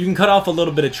 You can cut off a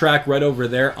little bit of track right over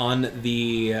there on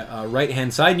the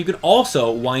right-hand side. And you can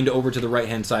also wind over to the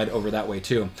right-hand side over that way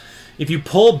too. If you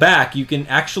pull back, you can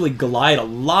actually glide a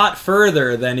lot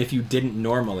further than if you didn't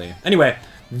normally. Anyway,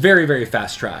 very, very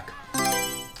fast track.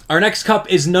 Our next cup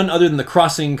is none other than the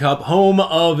Crossing Cup, home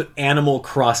of Animal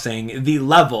Crossing, the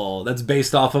level that's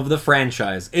based off of the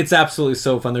franchise. It's absolutely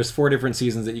so fun. There's 4 different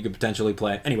seasons that you could potentially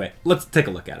play. Anyway, let's take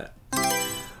a look at it.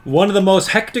 One of the most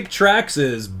hectic tracks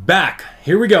is back.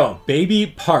 Here we go, Baby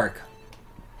Park.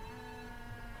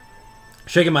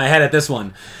 Shaking my head at this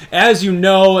one. As you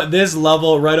know, this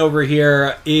level right over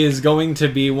here is going to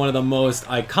be one of the most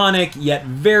iconic yet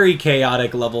very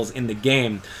chaotic levels in the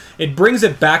game. It brings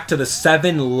it back to the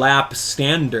 7-lap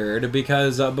standard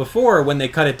because before, when they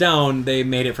cut it down, they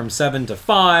made it from 7 to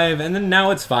 5, and then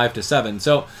now it's 5 to 7.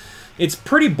 So it's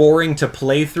pretty boring to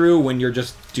play through when you're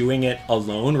just doing it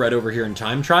alone right over here in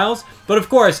Time Trials. But of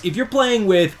course, if you're playing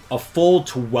with a full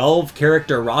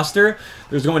 12-character roster,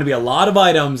 there's going to be a lot of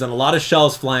items and a lot of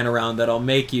shells flying around that'll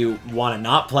make you want to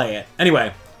not play it.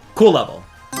 Anyway, cool level.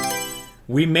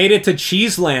 We made it to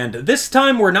Cheeseland. This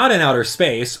time we're not in outer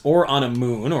space or on a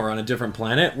moon or on a different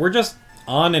planet. We're just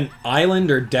on an island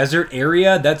or desert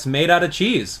area that's made out of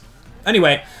cheese.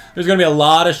 Anyway, there's going to be a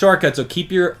lot of shortcuts, so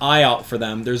keep your eye out for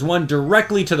them. There's one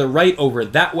directly to the right over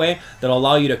that way that'll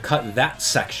allow you to cut that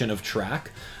section of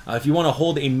track. If you want to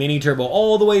hold a mini turbo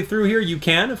all the way through here, you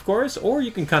can, of course, or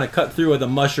you can kind of cut through with a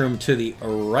mushroom to the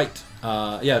right.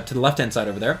 yeah, to the left-hand side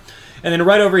over there. And then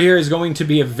right over here is going to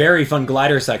be a very fun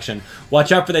glider section.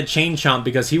 Watch out for that chain chomp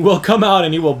because he will come out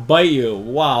and he will bite you.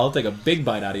 Wow, he'll take a big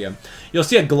bite out of you. You'll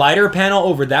see a glider panel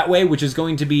over that way, which is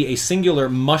going to be a singular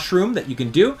mushroom that you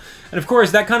can do. And of course,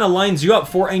 that kind of lines you up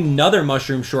for another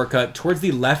mushroom shortcut towards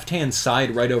the left-hand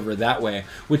side right over that way,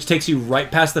 which takes you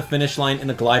right past the finish line in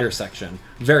the glider section.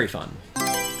 Very fun.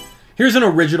 Here's an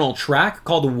original track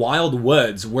called Wild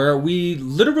Woods, where we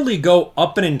literally go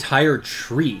up an entire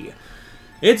tree.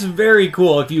 It's very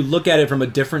cool if you look at it from a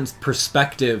different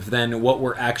perspective than what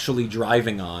we're actually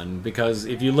driving on, because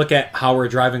if you look at how we're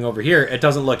driving over here, it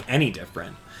doesn't look any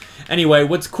different. Anyway,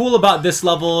 what's cool about this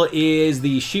level is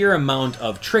the sheer amount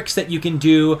of tricks that you can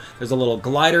do. There's a little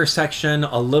glider section,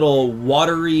 a little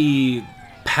watery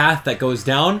path that goes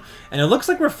down, and it looks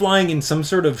like we're flying in some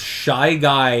sort of Shy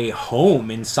Guy home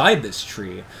inside this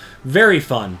tree. Very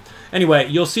fun. Anyway,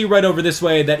 you'll see right over this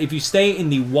way that if you stay in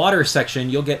the water section,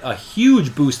 you'll get a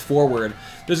huge boost forward.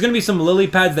 There's going to be some lily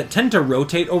pads that tend to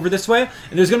rotate over this way,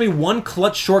 and there's going to be one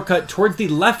clutch shortcut towards the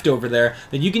left over there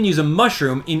that you can use a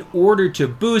mushroom in order to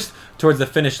boost towards the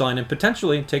finish line and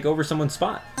potentially take over someone's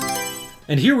spot.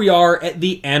 And here we are at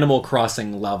the Animal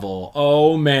Crossing level.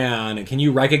 Oh man, can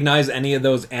you recognize any of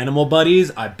those animal buddies?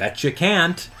 I bet you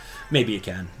can't. Maybe you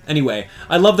can. Anyway,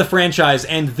 I love the franchise,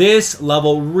 and this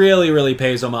level really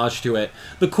pays homage to it.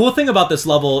 The cool thing about this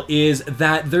level is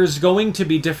that there's going to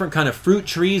be different kind of fruit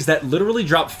trees that literally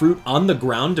drop fruit on the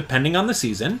ground depending on the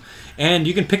season, and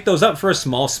you can pick those up for a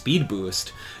small speed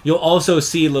boost. You'll also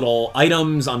see little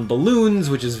items on balloons,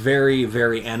 which is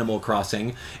very Animal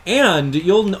Crossing, and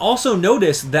you'll also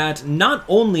notice that not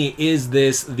only is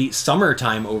this the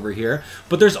summertime over here,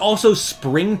 but there's also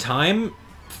springtime,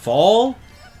 fall,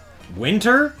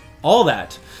 winter, all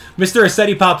that. Mr.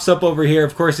 Assetti pops up over here.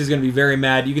 Of course, he's going to be very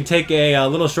mad. You can take a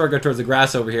little shortcut towards the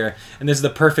grass over here, and this is the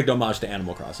perfect homage to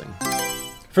Animal Crossing.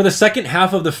 For the second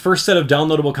half of the first set of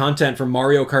downloadable content for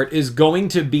Mario Kart is going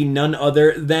to be none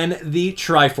other than the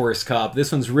Triforce Cup.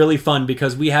 This one's really fun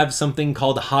because we have something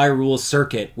called Hyrule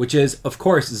Circuit, which is, of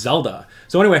course, Zelda.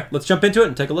 So anyway, let's jump into it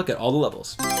and take a look at all the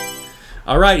levels.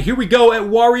 Alright, here we go at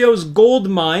Wario's Gold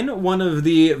Mine, one of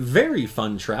the very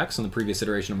fun tracks on the previous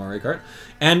iteration of Mario Kart.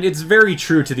 And it's very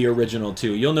true to the original,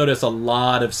 too. You'll notice a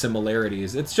lot of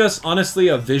similarities. It's just, honestly,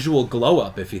 a visual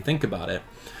glow-up, if you think about it.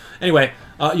 Anyway,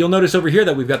 you'll notice over here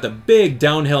that we've got the big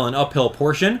downhill and uphill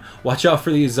portion. Watch out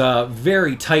for these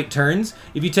very tight turns.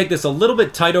 If you take this a little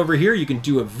bit tight over here, you can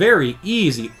do a very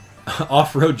easy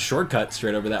off-road shortcut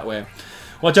straight over that way.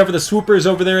 Watch out for the swoopers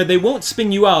over there. They won't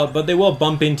spin you out, but they will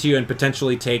bump into you and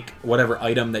potentially take whatever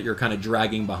item that you're kind of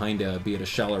dragging behind you, be it a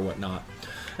shell or whatnot.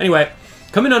 Anyway,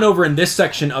 coming on over in this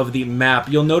section of the map,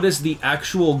 you'll notice the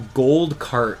actual gold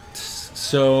carts.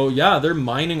 So yeah, they're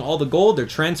mining all the gold. They're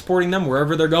transporting them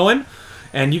wherever they're going,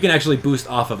 and you can actually boost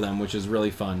off of them, which is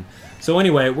really fun. So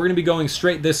anyway, we're going to be going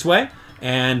straight this way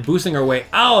and boosting our way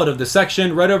out of the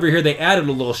section. Right over here, they added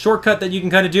a little shortcut that you can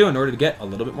kind of do in order to get a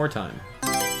little bit more time.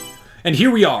 And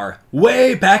here we are,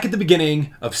 way back at the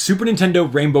beginning of Super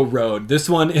Nintendo Rainbow Road. This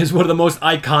one is one of the most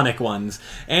iconic ones.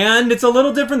 And it's a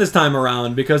little different this time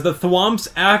around because the thwomps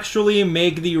actually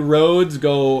make the roads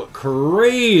go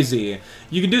crazy.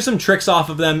 You can do some tricks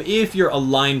off of them if you're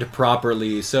aligned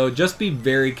properly, so just be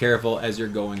very careful as you're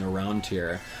going around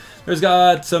here. There's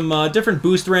got some different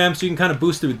boost ramps. You can kind of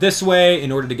boost through this way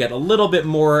in order to get a little bit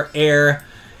more air.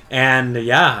 And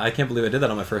yeah, I can't believe I did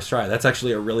that on my first try. That's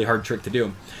actually a really hard trick to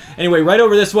do. Anyway, right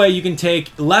over this way, you can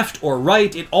take left or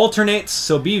right. It alternates,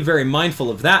 so be very mindful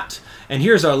of that. And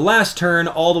here's our last turn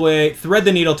all the way. Thread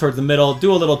the needle towards the middle,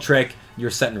 do a little trick. You're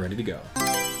set and ready to go.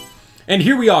 And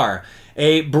here we are.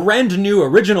 A brand new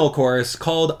original course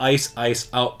called Ice Ice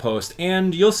Outpost,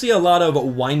 and you'll see a lot of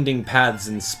winding paths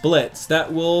and splits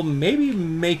that will maybe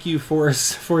make you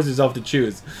force yourself to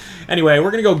choose. Anyway,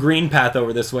 we're gonna go green path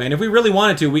over this way, and if we really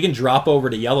wanted to, we can drop over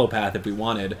to yellow path if we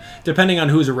wanted, depending on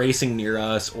who's racing near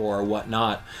us or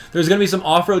whatnot. There's gonna be some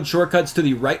off-road shortcuts to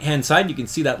the right-hand side. You can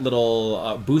see that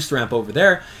little boost ramp over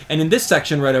there, and in this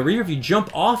section right over here, if you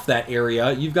jump off that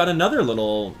area, you've got another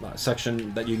little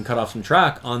section that you can cut off some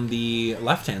track on the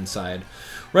left-hand side.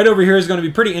 Right over here is going to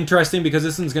be pretty interesting because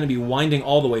this one's going to be winding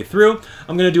all the way through.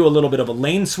 I'm going to do a little bit of a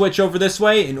lane switch over this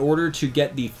way in order to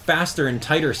get the faster and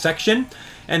tighter section,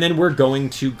 and then we're going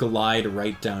to glide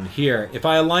right down here. If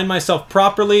I align myself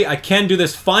properly, I can do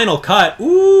this final cut.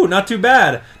 Ooh, not too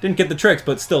bad. Didn't get the tricks,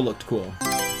 but still looked cool.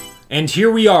 And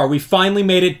here we are, we finally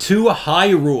made it to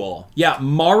Hyrule. Yeah,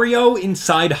 Mario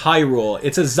inside Hyrule.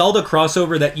 It's a Zelda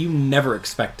crossover that you never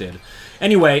expected.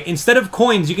 Anyway, instead of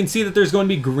coins, you can see that there's going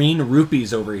to be green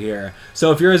rupees over here.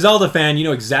 So if you're a Zelda fan, you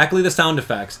know exactly the sound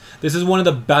effects. This is one of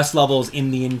the best levels in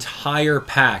the entire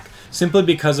pack, simply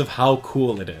because of how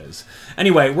cool it is.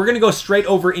 Anyway, we're going to go straight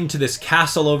over into this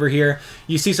castle over here.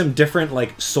 You see some different,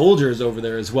 like, soldiers over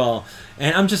there as well.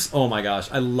 And I'm just, oh my gosh,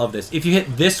 I love this. If you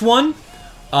hit this one,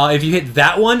 if you hit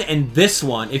that one and this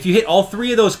one, if you hit all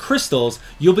three of those crystals,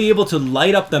 you'll be able to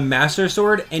light up the Master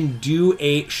Sword and do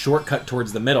a shortcut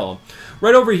towards the middle.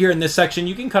 Right over here in this section,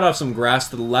 you can cut off some grass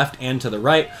to the left and to the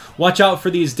right. Watch out for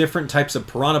these different types of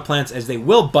piranha plants, as they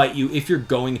will bite you if you're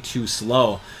going too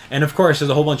slow. And of course,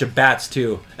 there's a whole bunch of bats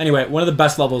too. Anyway, one of the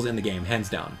best levels in the game, hands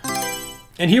down.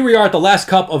 And here we are at the last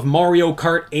cup of Mario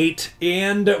Kart 8,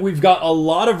 and we've got a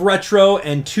lot of retro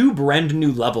and 2 brand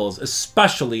new levels,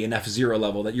 especially an F-Zero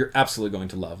level that you're absolutely going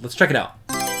to love. Let's check it out.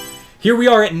 Here we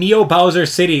are at Neo Bowser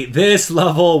City. This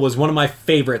level was one of my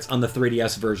favorites on the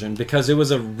 3DS version because it was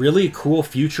a really cool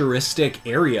futuristic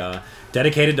area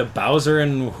dedicated to Bowser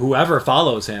and whoever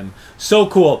follows him. So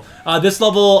cool. This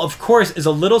level, of course, is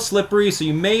a little slippery, so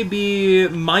you may be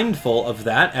mindful of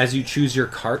that as you choose your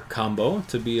kart combo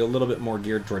to be a little bit more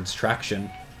geared towards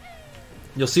traction.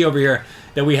 You'll see over here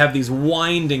that we have these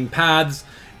winding paths,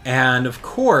 and of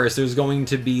course, there's going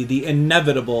to be the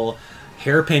inevitable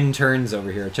hairpin turns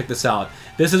over here. Check this out.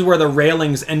 This is where the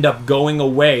railings end up going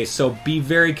away, so be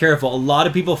very careful. A lot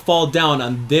of people fall down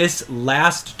on this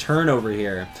last turn over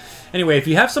here. Anyway, if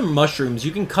you have some mushrooms,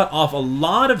 you can cut off a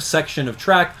lot of section of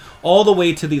track all the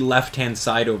way to the left-hand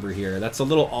side over here. That's a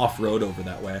little off-road over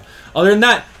that way. Other than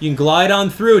that, you can glide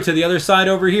on through to the other side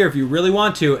over here if you really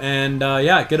want to, and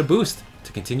yeah, get a boost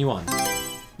to continue on.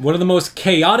 One of the most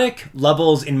chaotic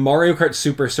levels in Mario Kart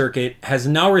Super Circuit has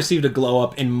now received a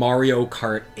glow-up in Mario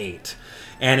Kart 8.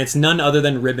 And it's none other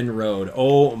than Ribbon Road.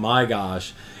 Oh my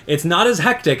gosh. It's not as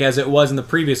hectic as it was in the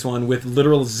previous one, with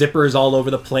literal zippers all over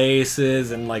the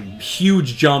places and like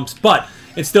huge jumps, but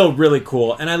it's still really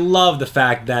cool. And I love the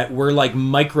fact that we're like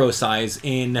micro size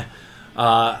in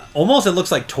almost it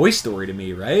looks like Toy Story to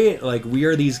me, right? Like we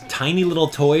are these tiny little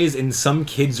toys in some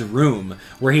kid's room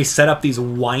where he set up these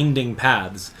winding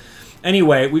paths.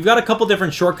 Anyway, we've got a couple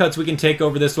different shortcuts we can take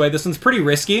over this way. This one's pretty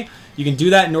risky. You can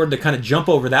do that in order to kind of jump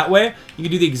over that way. You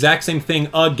can do the exact same thing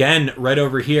again right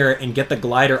over here and get the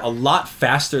glider a lot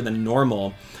faster than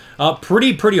normal.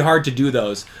 Pretty hard to do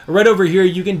those. Right over here,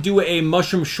 you can do a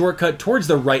mushroom shortcut towards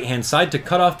the right-hand side to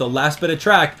cut off the last bit of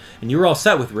track, and you're all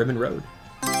set with Ribbon Road.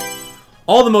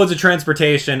 All the modes of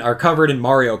transportation are covered in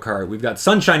Mario Kart. We've got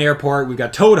Sunshine Airport, we've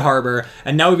got Toad Harbor,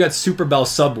 and now we've got Super Bell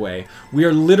Subway. We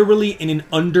are literally in an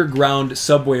underground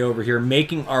subway over here,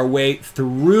 making our way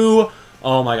through.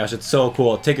 Oh my gosh, it's so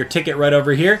cool. Take your ticket right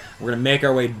over here. We're gonna make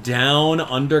our way down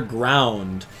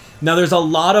underground. Now there's a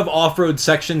lot of off-road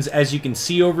sections, as you can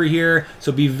see over here,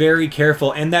 so be very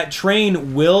careful. And that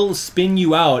train will spin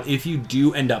you out if you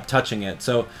do end up touching it,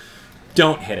 so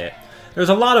don't hit it. There's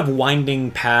a lot of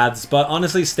winding paths, but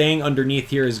honestly, staying underneath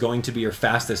here is going to be your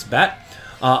fastest bet.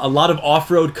 A lot of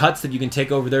off-road cuts that you can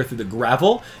take over there through the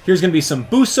gravel. Here's going to be some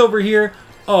boosts over here.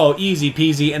 Oh, easy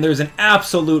peasy. And there's an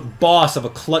absolute boss of a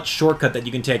clutch shortcut that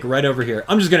you can take right over here.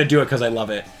 I'm just going to do it because I love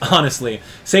it, honestly.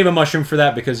 Save a mushroom for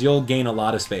that because you'll gain a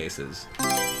lot of spaces.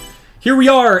 Here we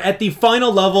are at the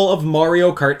final level of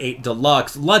Mario Kart 8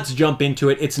 Deluxe. Let's jump into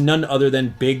it. It's none other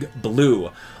than Big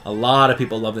Blue. A lot of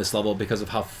people love this level because of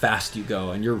how fast you go,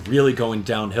 and you're really going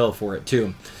downhill for it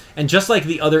too. And just like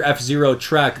the other F-Zero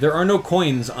track, there are no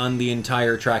coins on the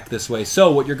entire track this way.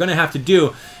 So what you're going to have to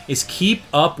do is keep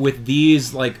up with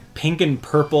these like pink and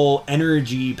purple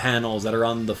energy panels that are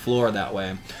on the floor that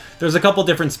way. There's a couple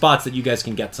different spots that you guys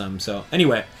can get some. So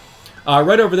anyway,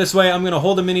 right over this way, I'm going to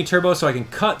hold a mini turbo so I can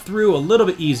cut through a little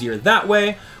bit easier that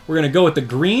way. We're going to go with the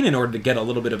green in order to get a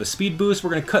little bit of a speed boost.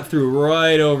 We're going to cut through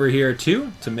right over here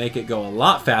too to make it go a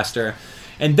lot faster.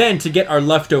 And then to get our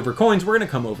leftover coins, we're going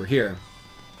to come over here.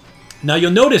 Now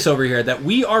you'll notice over here that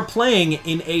we are playing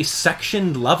in a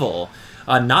sectioned level.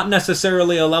 Not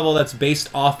necessarily a level that's based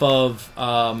off of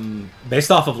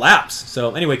laps.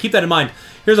 So anyway, keep that in mind.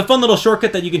 Here's a fun little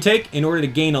shortcut that you can take in order to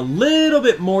gain a little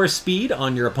bit more speed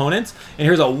on your opponents. And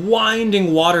here's a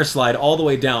winding water slide all the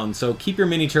way down. So keep your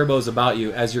mini turbos about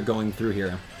you as you're going through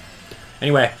here.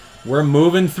 Anyway, we're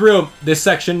moving through. This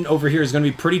section over here is going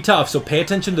to be pretty tough. So pay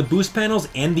attention to the boost panels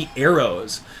and the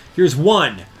arrows. Here's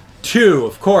 1, 2,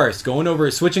 of course, going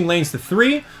over, switching lanes to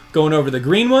 3, going over the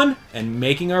green one, and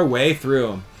making our way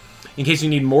through. In case you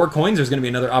need more coins, there's going to be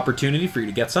another opportunity for you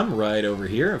to get some right over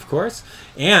here, of course.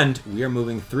 And we are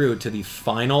moving through to the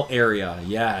final area.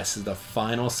 Yes, the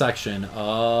final section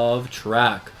of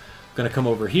track. Going to come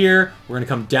over here. We're going to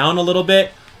come down a little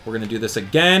bit. We're going to do this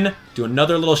again. Do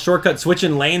another little shortcut,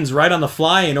 switching lanes right on the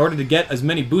fly in order to get as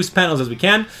many boost panels as we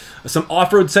can. Some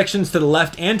off-road sections to the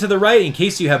left and to the right in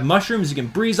case you have mushrooms you can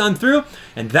breeze on through.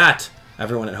 And that,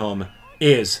 everyone at home,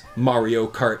 is Mario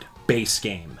Kart base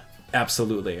game.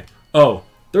 Absolutely. Oh,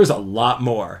 there's a lot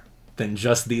more than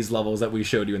just these levels that we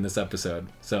showed you in this episode.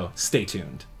 So stay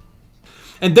tuned.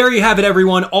 And there you have it,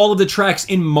 everyone, all of the tracks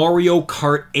in Mario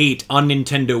Kart 8 on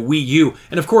Nintendo Wii U,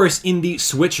 and of course in the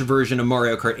Switch version of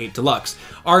Mario Kart 8 Deluxe.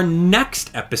 Our next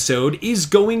episode is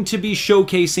going to be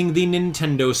showcasing the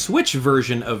Nintendo Switch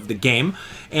version of the game,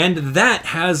 and that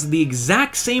has the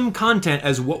exact same content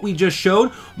as what we just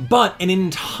showed, but an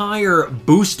entire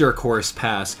booster course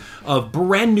pass of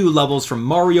brand new levels from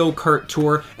Mario Kart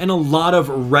Tour and a lot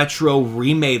of retro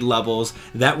remade levels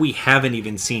that we haven't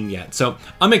even seen yet. So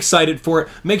I'm excited for it.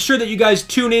 Make sure that you guys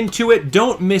tune into it.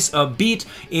 Don't miss a beat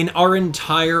in our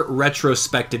entire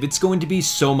retrospective. It's going to be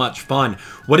so much fun.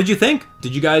 What did you think?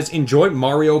 Did you guys enjoy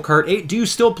Mario Kart 8? Do you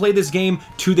still play this game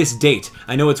to this date?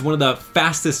 I know it's one of the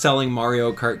fastest selling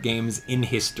Mario Kart games in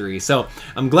history. So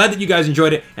I'm glad that you guys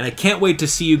enjoyed it, and I can't wait to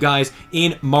see you guys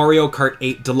in Mario Kart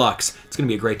 8 Deluxe. It's going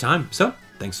to be a great time. So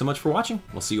thanks so much for watching.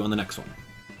 We'll see you on the next one.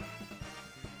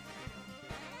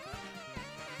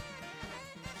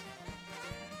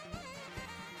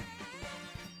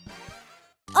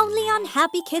 Only on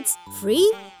Happy Kids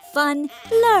Free, Fun,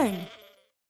 Learn.